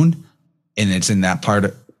coherent tone, and it's in that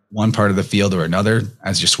one part of the field or another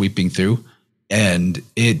as you're sweeping through, and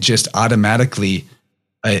it just automatically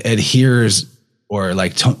adheres or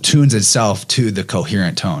like tunes itself to the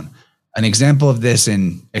coherent tone. An example of this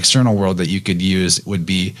in external world that you could use would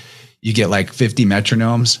be you get like 50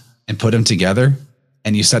 metronomes and put them together,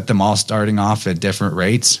 and you set them all starting off at different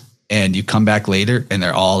rates, and you come back later and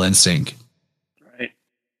they're all in sync. Right.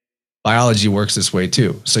 Biology works this way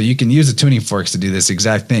too. So you can use the tuning forks to do this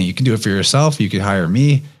exact thing. You can do it for yourself. You could hire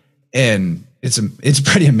me, and it's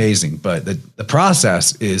pretty amazing. But the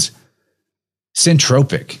process is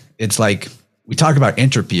syntropic. It's like, we talk about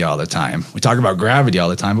entropy all the time. We talk about gravity all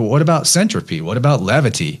the time, but what about centropy? What about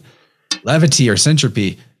levity? Levity or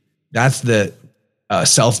centropy, that's the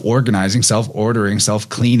self-organizing, self-ordering,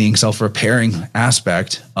 self-cleaning, self-repairing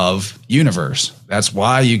aspect of universe. That's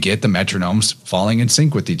why you get the metronomes falling in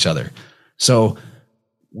sync with each other. So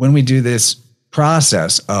when we do this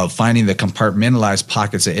process of finding the compartmentalized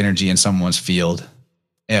pockets of energy in someone's field,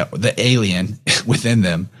 the alien within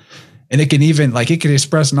them, and it can even it can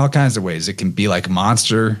express in all kinds of ways. It can be like a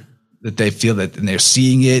monster that they feel that, and they're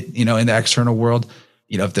seeing it, in the external world.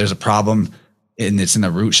 If there's a problem and it's in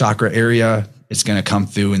the root chakra area, it's going to come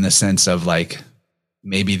through in the sense of like,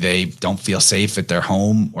 maybe they don't feel safe at their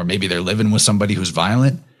home, or maybe they're living with somebody who's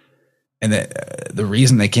violent. And the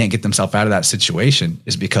reason they can't get themselves out of that situation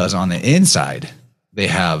is because on the inside, they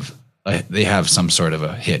have some sort of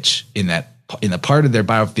a hitch in the part of their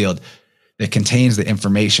biofield that contains the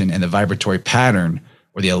information and the vibratory pattern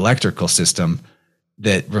or the electrical system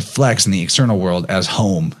that reflects in the external world as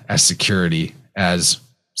home, as security, as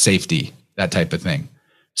safety, that type of thing.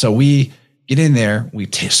 So we get in there, we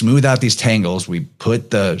smooth out these tangles, we put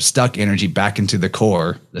the stuck energy back into the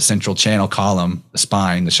core, the central channel column, the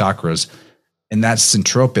spine, the chakras, and that's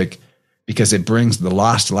syntropic because it brings the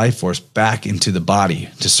lost life force back into the body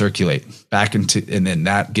to circulate back into, and then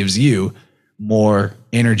that gives you more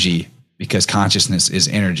energy because consciousness is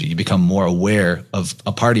energy. You become more aware of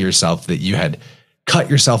a part of yourself that you had cut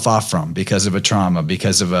yourself off from because of a trauma,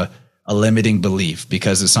 because of a limiting belief,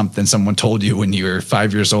 because of something someone told you when you were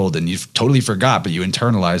 5 years old and you totally forgot, but you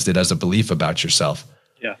internalized it as a belief about yourself.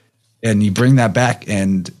 Yeah. And you bring that back,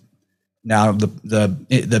 and now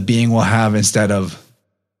the being will have, instead of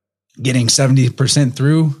getting 70%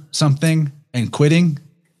 through something and quitting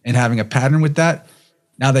and having a pattern with that,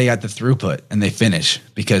 now they got the throughput and they finish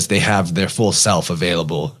because they have their full self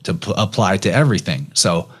available to apply to everything.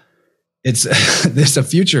 So it's there's a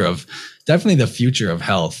future of, definitely the future of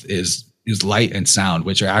health is light and sound,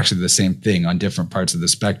 which are actually the same thing on different parts of the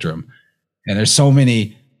spectrum. And there's so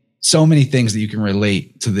many things that you can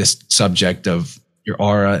relate to this subject of your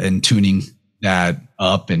aura and tuning that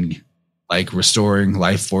up and like restoring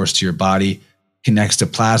life force to your body. Connects to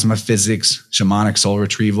plasma physics, shamanic soul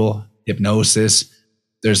retrieval, hypnosis.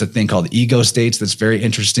 There's a thing called ego states that's very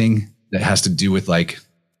interesting that has to do with like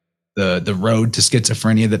the road to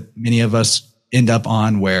schizophrenia that many of us end up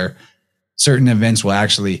on, where certain events will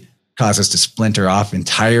actually cause us to splinter off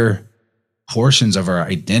entire portions of our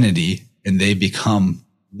identity, and they become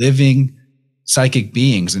living psychic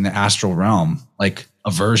beings in the astral realm, like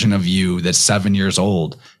a version of you that's 7 years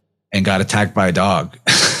old and got attacked by a dog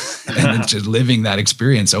and just living that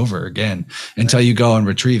experience over again until you go and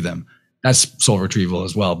retrieve them. That's soul retrieval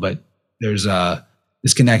as well. But there's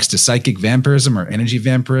this connects to psychic vampirism or energy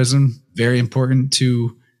vampirism. Very important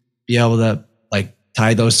to be able to like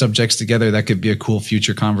tie those subjects together. That could be a cool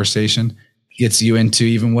future conversation. Gets you into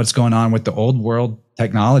even what's going on with the old world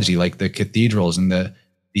technology, like the cathedrals and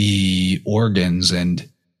the organs and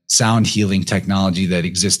sound healing technology that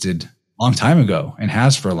existed a long time ago and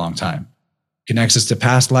has for a long time. Connects us to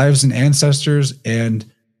past lives and ancestors, and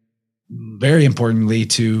very importantly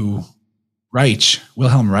to Reich,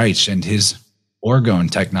 Wilhelm Reich, and his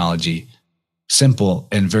orgone technology. Simple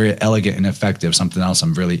and very elegant and effective. Something else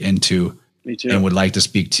I'm really into. Me too. And would like to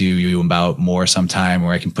speak to you about more sometime,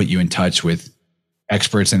 where I can put you in touch with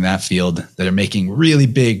experts in that field that are making really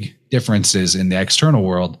big differences in the external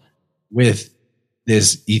world with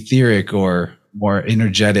this etheric or more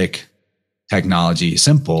energetic technology,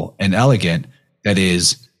 simple and elegant, that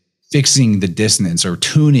is fixing the dissonance or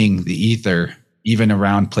tuning the ether, even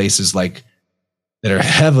around places like that are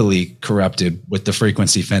heavily corrupted with the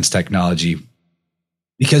frequency fence technology.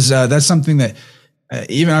 Because that's something that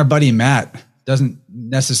even our buddy Matt doesn't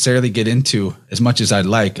necessarily get into as much as I'd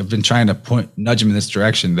like. I've been trying to nudge him in this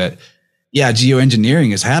direction that, yeah,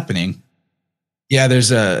 geoengineering is happening. Yeah,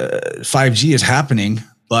 there's 5G is happening,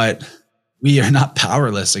 but we are not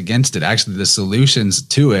powerless against it. Actually, the solutions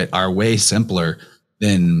to it are way simpler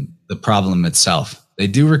than the problem itself. They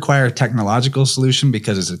do require a technological solution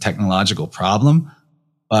because it's a technological problem,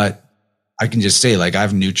 but I can just say, like,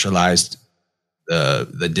 I've neutralized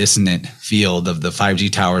the dissonant field of the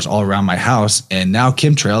 5G towers all around my house, and now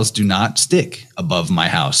chemtrails do not stick above my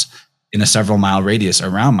house in a several mile radius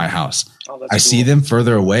around my house. Oh, I see them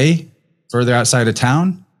further away, further outside of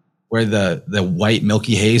town, where the white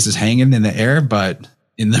milky haze is hanging in the air. But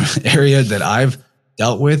in the area that I've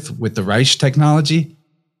dealt with the Reich technology,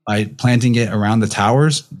 by planting it around the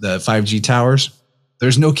towers, the 5G towers,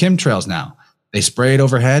 there's no chemtrails now. They spray it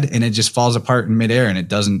overhead and it just falls apart in midair, and it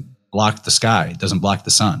doesn't block the sky. It doesn't block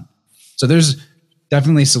the sun. So there's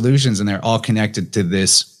definitely solutions, and they're all connected to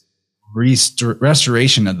this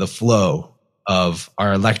restoration of the flow of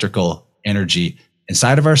our electrical energy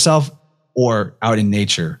inside of ourselves or out in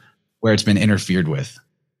nature where it's been interfered with.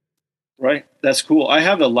 Right. That's cool. I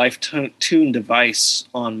have a LifeTune device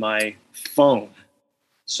on my phone,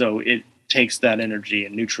 so it takes that energy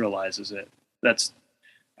and neutralizes it. That's,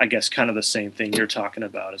 I guess, kind of the same thing you're talking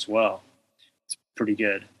about as well. It's pretty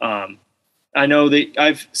good. I know that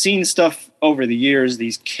I've seen stuff over the years,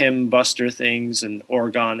 these Chem Buster things and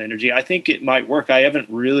Orgone energy. I think it might work. I haven't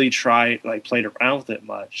really played around with it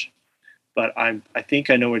much, but I think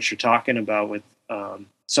I know what you're talking about with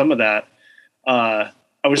some of that.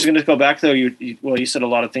 I was going to go back though. You said a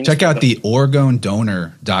lot of things. Check out the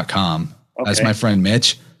orgonedonor.com. Okay. That's my friend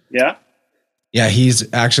Mitch. Yeah. Yeah.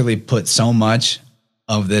 He's actually put so much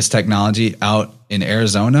of this technology out in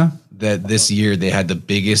Arizona that this year they had the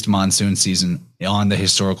biggest monsoon season on the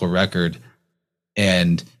historical record.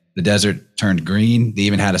 And the desert turned green. They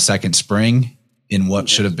even had a second spring in what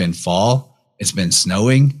should have been fall. It's been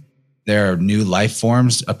snowing. There are new life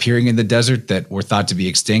forms appearing in the desert that were thought to be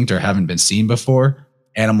extinct or haven't been seen before.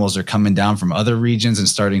 Animals are coming down from other regions and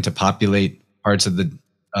starting to populate parts of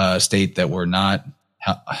the state that were not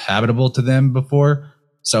habitable to them before.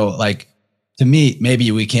 So like, to me,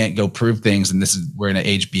 maybe we can't go prove things, and we're in an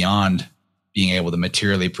age beyond being able to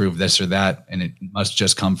materially prove this or that, and it must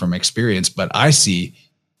just come from experience. But I see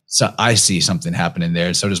something happening there,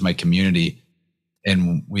 and so does my community.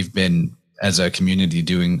 And we've been, as a community,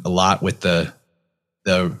 doing a lot with the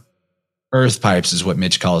earth pipes, is what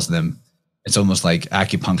Mitch calls them. It's almost like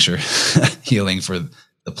acupuncture healing for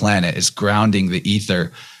the planet. It's grounding the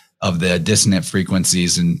ether of the dissonant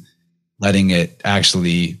frequencies and letting it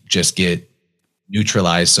actually just get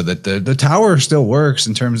neutralized so that the tower still works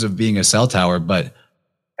in terms of being a cell tower, but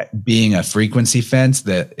being a frequency fence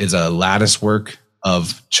that is a lattice work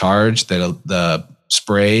of charge that the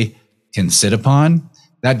spray can sit upon,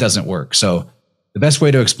 that doesn't work. So the best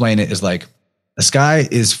way to explain it is like, the sky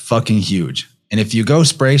is fucking huge. And if you go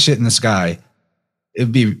spray shit in the sky,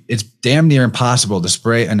 it's damn near impossible to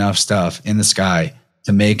spray enough stuff in the sky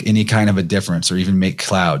to make any kind of a difference or even make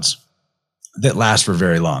clouds that last for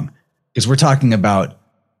very long. Because we're talking about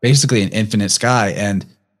basically an infinite sky, and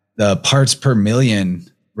the parts per million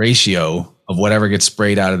ratio of whatever gets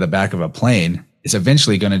sprayed out of the back of a plane is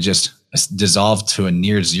eventually going to just dissolve to a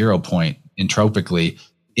near 0 point entropically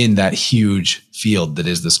in that huge field that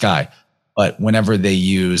is the sky. But whenever they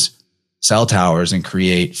use cell towers and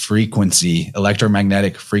create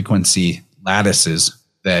electromagnetic frequency lattices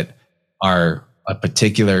that are a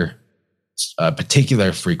particular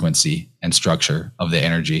frequency and structure of the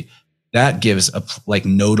energy, that gives like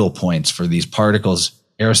nodal points for these particles,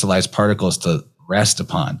 aerosolized particles, to rest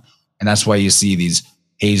upon. And that's why you see these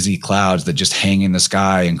hazy clouds that just hang in the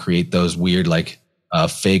sky and create those weird, like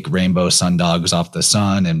fake rainbow sundogs off the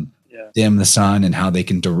sun and dim the sun, and how they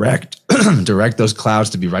can direct those clouds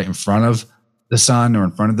to be right in front of the sun or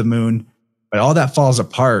in front of the moon. But all that falls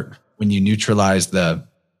apart when you neutralize the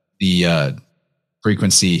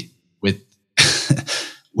frequency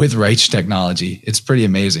with Reich technology. It's pretty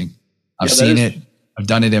amazing. I've seen it. I've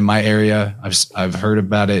done it in my area. I've heard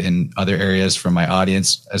about it in other areas from my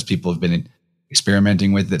audience as people have been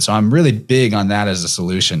experimenting with it. So I'm really big on that as a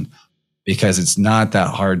solution, because it's not that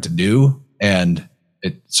hard to do, and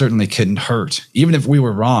it certainly couldn't hurt, even if we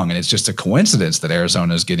were wrong. And it's just a coincidence that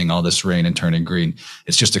Arizona is getting all this rain and turning green.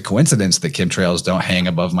 It's just a coincidence that chemtrails don't hang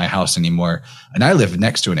above my house anymore. And I live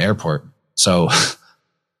next to an airport, so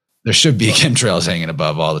there should be chemtrails hanging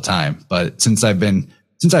above all the time. But since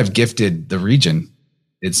I've gifted the region,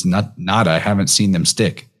 it's not. I haven't seen them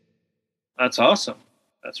stick. That's awesome.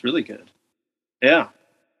 That's really good. Yeah.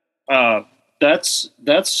 I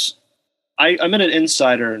met an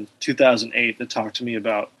insider in 2008 that talked to me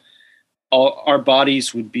about our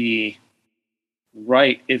bodies would be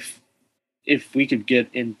right if we could get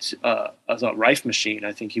into a Rife machine.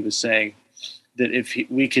 I think he was saying that if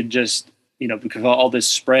we could just, because of all this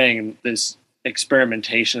spraying and this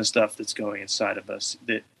experimentation and stuff that's going inside of us,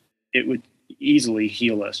 that it would easily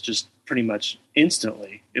heal us just pretty much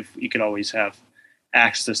instantly if we could always have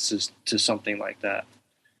access to something like that.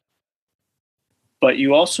 But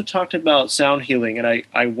you also talked about sound healing, and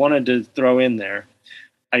I wanted to throw in there,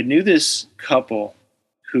 I knew this couple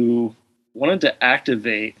who wanted to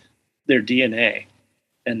activate their DNA,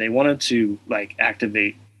 and they wanted to like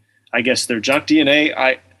activate, I guess, their junk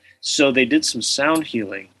DNA. So they did some sound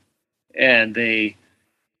healing, and they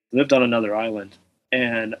lived on another island.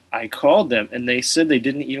 And I called them, and they said they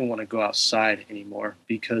didn't even want to go outside anymore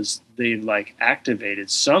because they like activated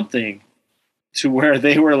something to where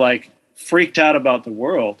they were like freaked out about the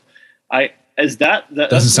world. That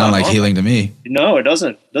doesn't sound like healing to me. No, it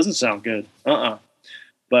doesn't sound good.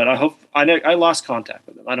 But I lost contact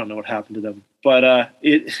with them. I don't know what happened to them, but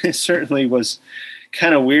it certainly was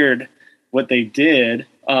kind of weird what they did.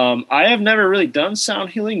 I have never really done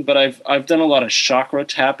sound healing, but I've done a lot of chakra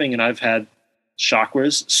tapping, and I've had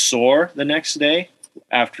chakras soar the next day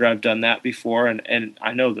after I've done that before. And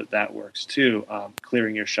I know that works too.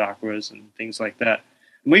 Clearing your chakras and things like that.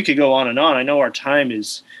 And we could go on and on. I know our time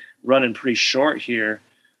is running pretty short here,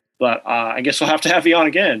 but I guess we'll have to have you on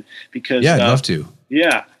again because I'd love to.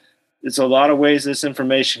 Yeah. It's a lot of ways this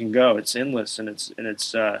information can go. It's endless, and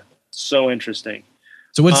it's so interesting.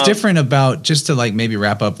 So what's different about, just to like maybe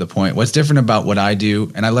wrap up the point, what's different about what I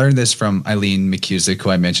do, and I learned this from Eileen McCusick, who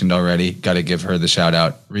I mentioned already, got to give her the shout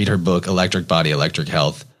out, read her book, Electric Body, Electric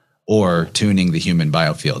Health, or Tuning the Human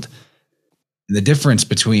Biofield. And the difference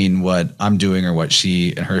between what I'm doing or what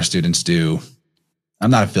she and her students do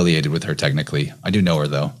I'm not affiliated with her technically. I do know her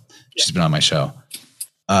though. She's been on my show.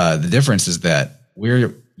 The difference is that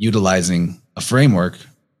we're utilizing a framework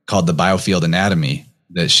called the biofield anatomy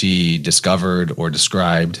that she discovered or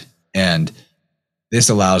described. And this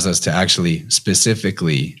allows us to actually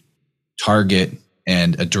specifically target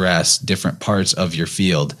and address different parts of your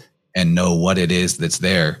field and know what it is that's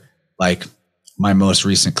there. Like my most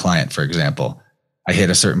recent client, for example, I hit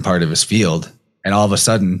a certain part of his field, and all of a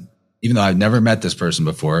sudden, even though I've never met this person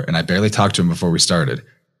before and I barely talked to him before we started,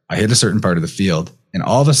 I hit a certain part of the field, and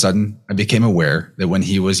all of a sudden I became aware that when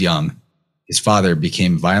he was young, his father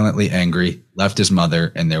became violently angry, left his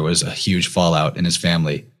mother, and there was a huge fallout in his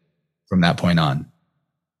family from that point on.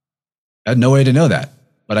 I had no way to know that,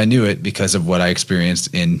 but I knew it because of what I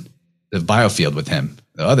experienced in the biofield with him.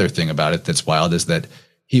 The other thing about it that's wild is that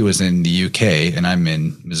he was in the UK and I'm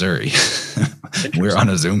in Missouri. We're on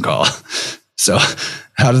a Zoom call. So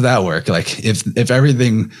how does that work? Like if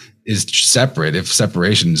everything is separate, if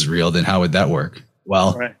separation is real, then how would that work?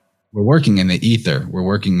 Well, We're working in the ether. We're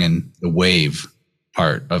working in the wave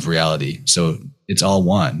part of reality. So it's all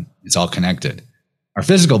one. It's all connected. Our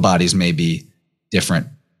physical bodies may be different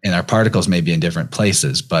and our particles may be in different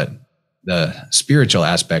places, but the spiritual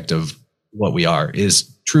aspect of what we are is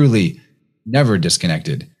truly never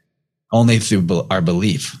disconnected. Only through our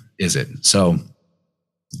belief is it. So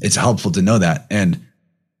it's helpful to know that. And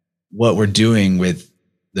what we're doing with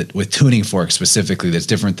tuning forks specifically, that's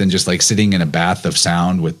different than just like sitting in a bath of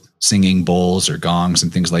sound with singing bowls or gongs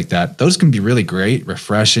and things like that. Those can be really great,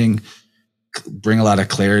 refreshing, bring a lot of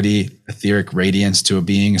clarity, etheric radiance to a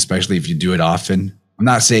being, especially if you do it often. I'm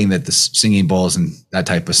not saying that the singing bowls and that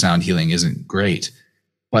type of sound healing isn't great,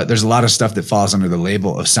 but there's a lot of stuff that falls under the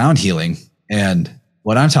label of sound healing. And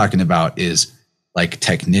what I'm talking about is like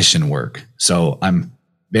technician work. So I'm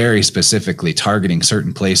very specifically targeting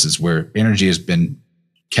certain places where energy has been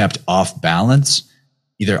kept off balance,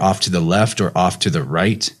 either off to the left or off to the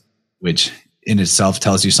right, which in itself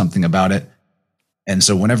tells you something about it. And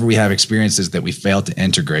so whenever we have experiences that we fail to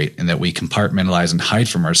integrate and that we compartmentalize and hide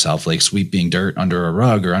from ourselves, like sweeping dirt under a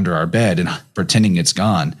rug or under our bed and pretending it's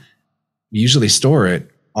gone, we usually store it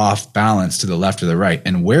off balance to the left or the right.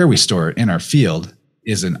 And where we store it in our field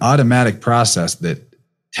is an automatic process that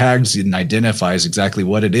tags and identifies exactly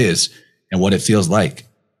what it is and what it feels like.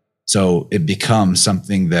 So it becomes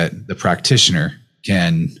something that the practitioner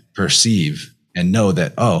can perceive and know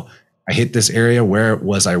that, oh, I hit this area. Where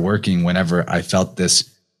was I working whenever I felt this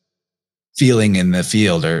feeling in the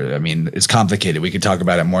field? Or, I mean, it's complicated. We could talk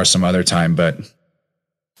about it more some other time, but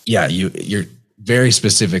yeah, you're very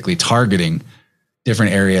specifically targeting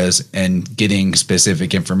different areas and getting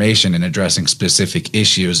specific information and addressing specific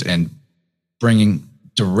issues and bringing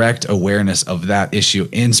direct awareness of that issue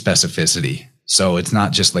in specificity. So it's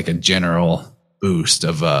not just like a general boost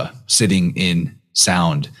of sitting in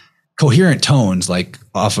sound. Coherent tones, like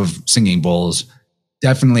off of singing bowls,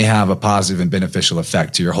 definitely have a positive and beneficial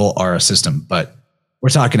effect to your whole aura system. But we're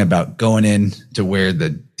talking about going in to where the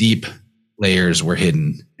deep layers were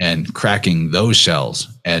hidden and cracking those shells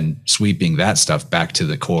and sweeping that stuff back to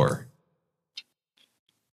the core.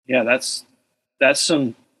 Yeah, that's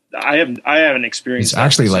some. I haven't experienced. It's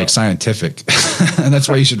actually like scientific, and that's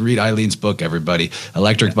why you should read Eileen's book. Everybody,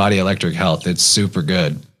 Electric Body, Electric Health. It's super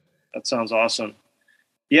good. That sounds awesome.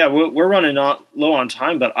 Yeah, we're running low on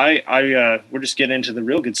time, but we're just getting into the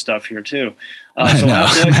real good stuff here too. I know.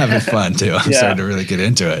 I'm having fun too. I'm starting to really get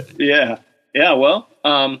into it. Yeah. Well,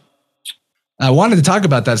 I wanted to talk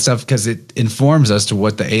about that stuff because it informs us to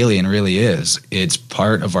what the alien really is. It's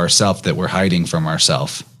part of ourself that we're hiding from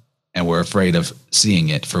ourself, and we're afraid of seeing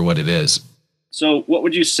it for what it is. So what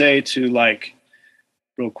would you say to, like,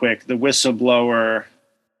 real quick, the whistleblower,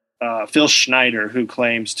 Phil Schneider, who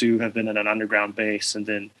claims to have been in an underground base, and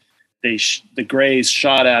then the Greys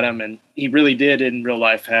shot at him, and he really did in real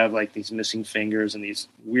life have like these missing fingers and these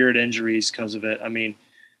weird injuries because of it. I mean,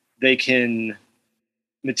 they can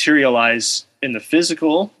materialize in the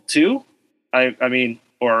physical too. I mean,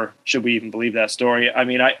 or should we even believe that story? I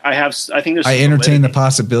mean, I think there's. I entertain the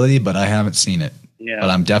possibility, but I haven't seen it. Yeah.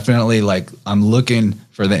 But I'm definitely I'm looking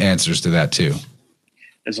for the answers to that too.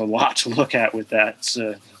 There's a lot to look at with that. It's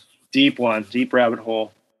a deep rabbit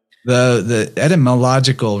hole. The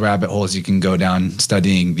etymological rabbit holes you can go down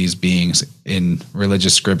studying these beings in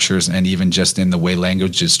religious scriptures and even just in the way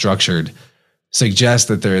language is structured suggest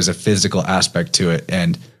that there is a physical aspect to it.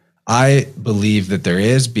 And I believe that there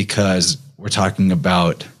is, because we're talking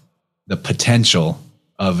about the potential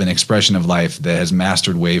of an expression of life that has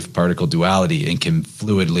mastered wave particle duality and can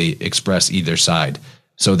fluidly express either side.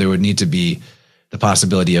 So there would need to be the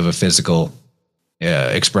possibility of a physical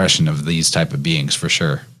expression of these type of beings for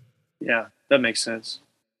sure. Yeah, that makes sense.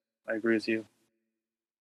 I agree with you.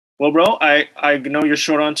 Well, bro, I know you're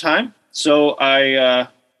short on time, so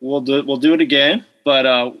we'll do it again. But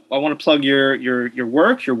I want to plug your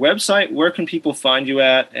work, your website. Where can people find you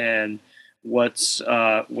at, and what's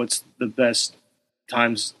the best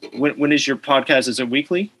times? When is your podcast? Is it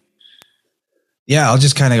weekly? Yeah, I'll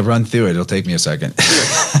just kind of run through it. It'll take me a second.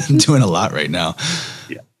 I'm doing a lot right now.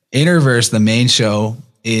 Yeah. Interverse, the main show,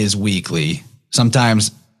 is weekly.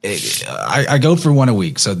 Sometimes I go for one a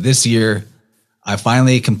week. So this year, I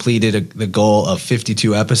finally completed the goal of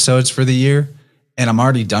 52 episodes for the year, and I'm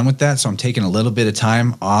already done with that. So I'm taking a little bit of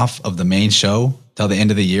time off of the main show till the end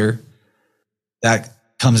of the year. That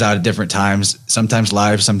comes out at different times, sometimes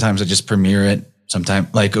live, sometimes I just premiere it. Sometimes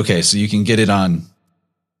so you can get it on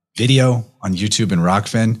video on YouTube and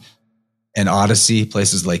Rockfin and Odyssey,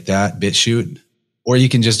 places like that, BitChute, or you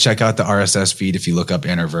can just check out the RSS feed if you look up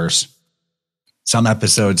Interverse. Some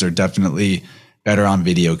episodes are definitely better on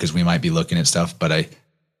video because we might be looking at stuff, but I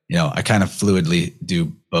kind of fluidly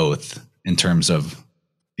do both in terms of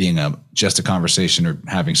being just a conversation or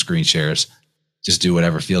having screen shares. Just do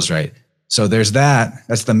whatever feels right. So there's that.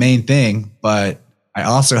 That's the main thing. But I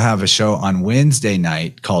also have a show on Wednesday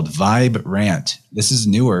night called Vibe Rant. This is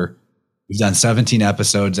newer. We've done 17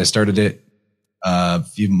 episodes. I started it a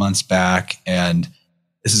few months back, and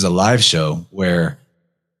this is a live show where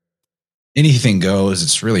anything goes.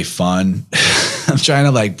 It's really fun. I'm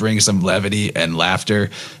trying to bring some levity and laughter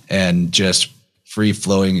and just free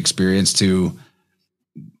flowing experience to,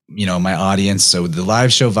 my audience. So the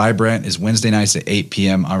live show Vibrant is Wednesday nights at 8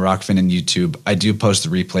 p.m. on Rockfin and YouTube. I do post the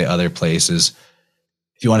replay other places.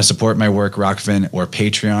 If you want to support my work, Rockfin or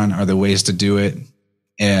Patreon are the ways to do it.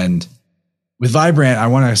 And with Vibrant, I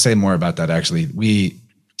want to say more about that. Actually, we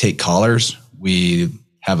take callers. We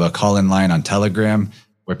have a call-in line on Telegram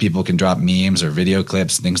where people can drop memes or video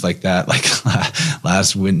clips, things like that. Like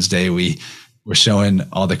last Wednesday, we were showing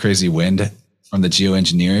all the crazy wind from the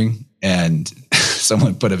geoengineering, and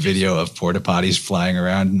someone put a video of porta potties flying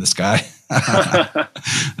around in the sky. That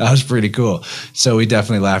was pretty cool. So we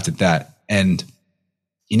definitely laughed at that. And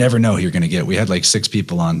you never know who you're going to get. We had 6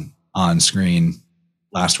 people on screen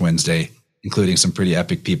last Wednesday, including some pretty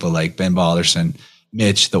epic people like Ben Balderson,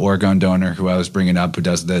 Mitch, the orgone donor who I was bringing up, who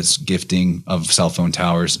does this gifting of cell phone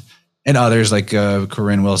towers, and others like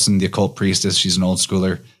Corinne Wilson, the occult priestess. She's an old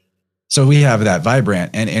schooler. So we have that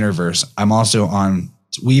Vibrant and Interverse. I'm also on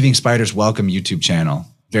Weaving Spiders Welcome YouTube channel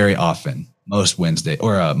very often. Most Wednesday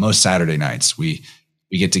or most Saturday nights, we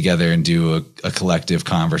get together and do a collective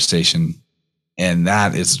conversation. And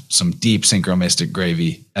that is some deep synchromystic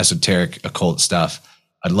gravy, esoteric, occult stuff.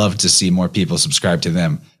 I'd love to see more people subscribe to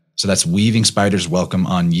them. So that's Weaving Spiders Welcome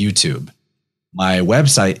on YouTube. My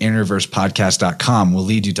website, interversepodcast.com, will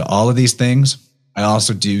lead you to all of these things. I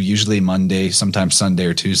also do usually Monday, sometimes Sunday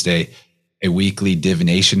or Tuesday, a weekly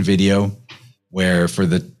divination video where for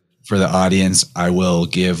the audience, I will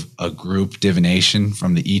give a group divination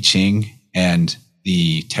from the I Ching and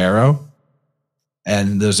the tarot.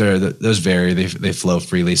 And those vary. They flow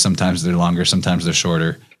freely. Sometimes they're longer, sometimes they're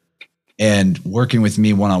shorter. And working with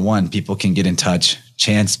me one-on-one, people can get in touch,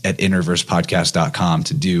 chance@interversepodcast.com,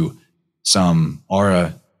 to do some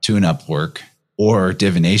aura tune-up work or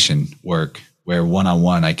divination work, where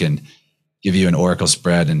one-on-one I can give you an oracle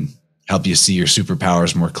spread and help you see your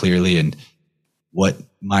superpowers more clearly and what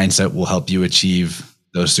mindset will help you achieve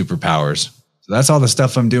those superpowers. So that's all the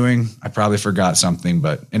stuff I'm doing. I probably forgot something,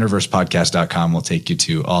 but interversepodcast.com will take you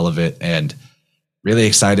to all of it, and really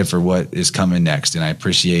excited for what is coming next. And I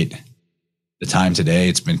appreciate the time today.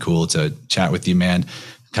 It's been cool to chat with you, man.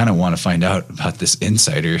 Kind of want to find out about this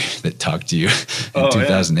insider that talked to you in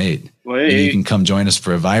 2008. Yeah. Well, maybe you can come join us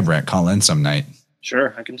for a Vibrant call in some night.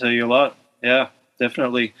 Sure. I can tell you a lot. Yeah,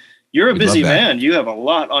 definitely. You're a busy man. You have a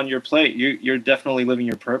lot on your plate. You're definitely living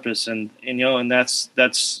your purpose, and that's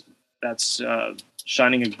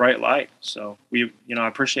shining a bright light. So I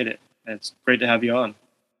appreciate it. It's great to have you on.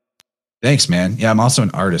 Thanks, man. Yeah, I'm also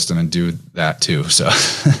an artist and I do that too. So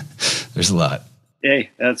there's a lot.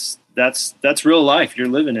 Hey, that's real life. You're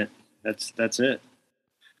living it. That's it.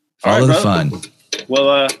 All of the fun.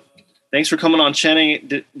 Well, thanks for coming on Chanting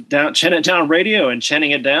It Down Radio and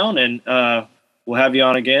chanting it down, and we'll have you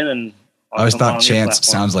on again. And I always thought chant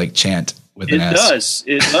sounds like chant with an S.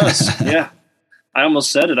 It does. Yeah. I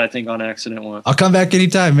almost said it, I think, on accident once. I'll come back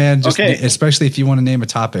anytime, man. Okay. Especially if you want to name a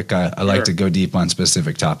topic. I like to go deep on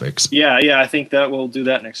specific topics. Yeah. I think that we'll do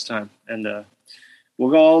that next time. And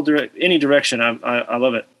we'll go any direction. I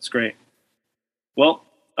love it. It's great. Well,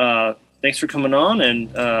 thanks for coming on, and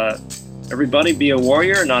Everybody be a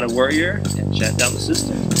warrior, not a worrier, and chant down the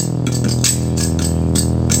system.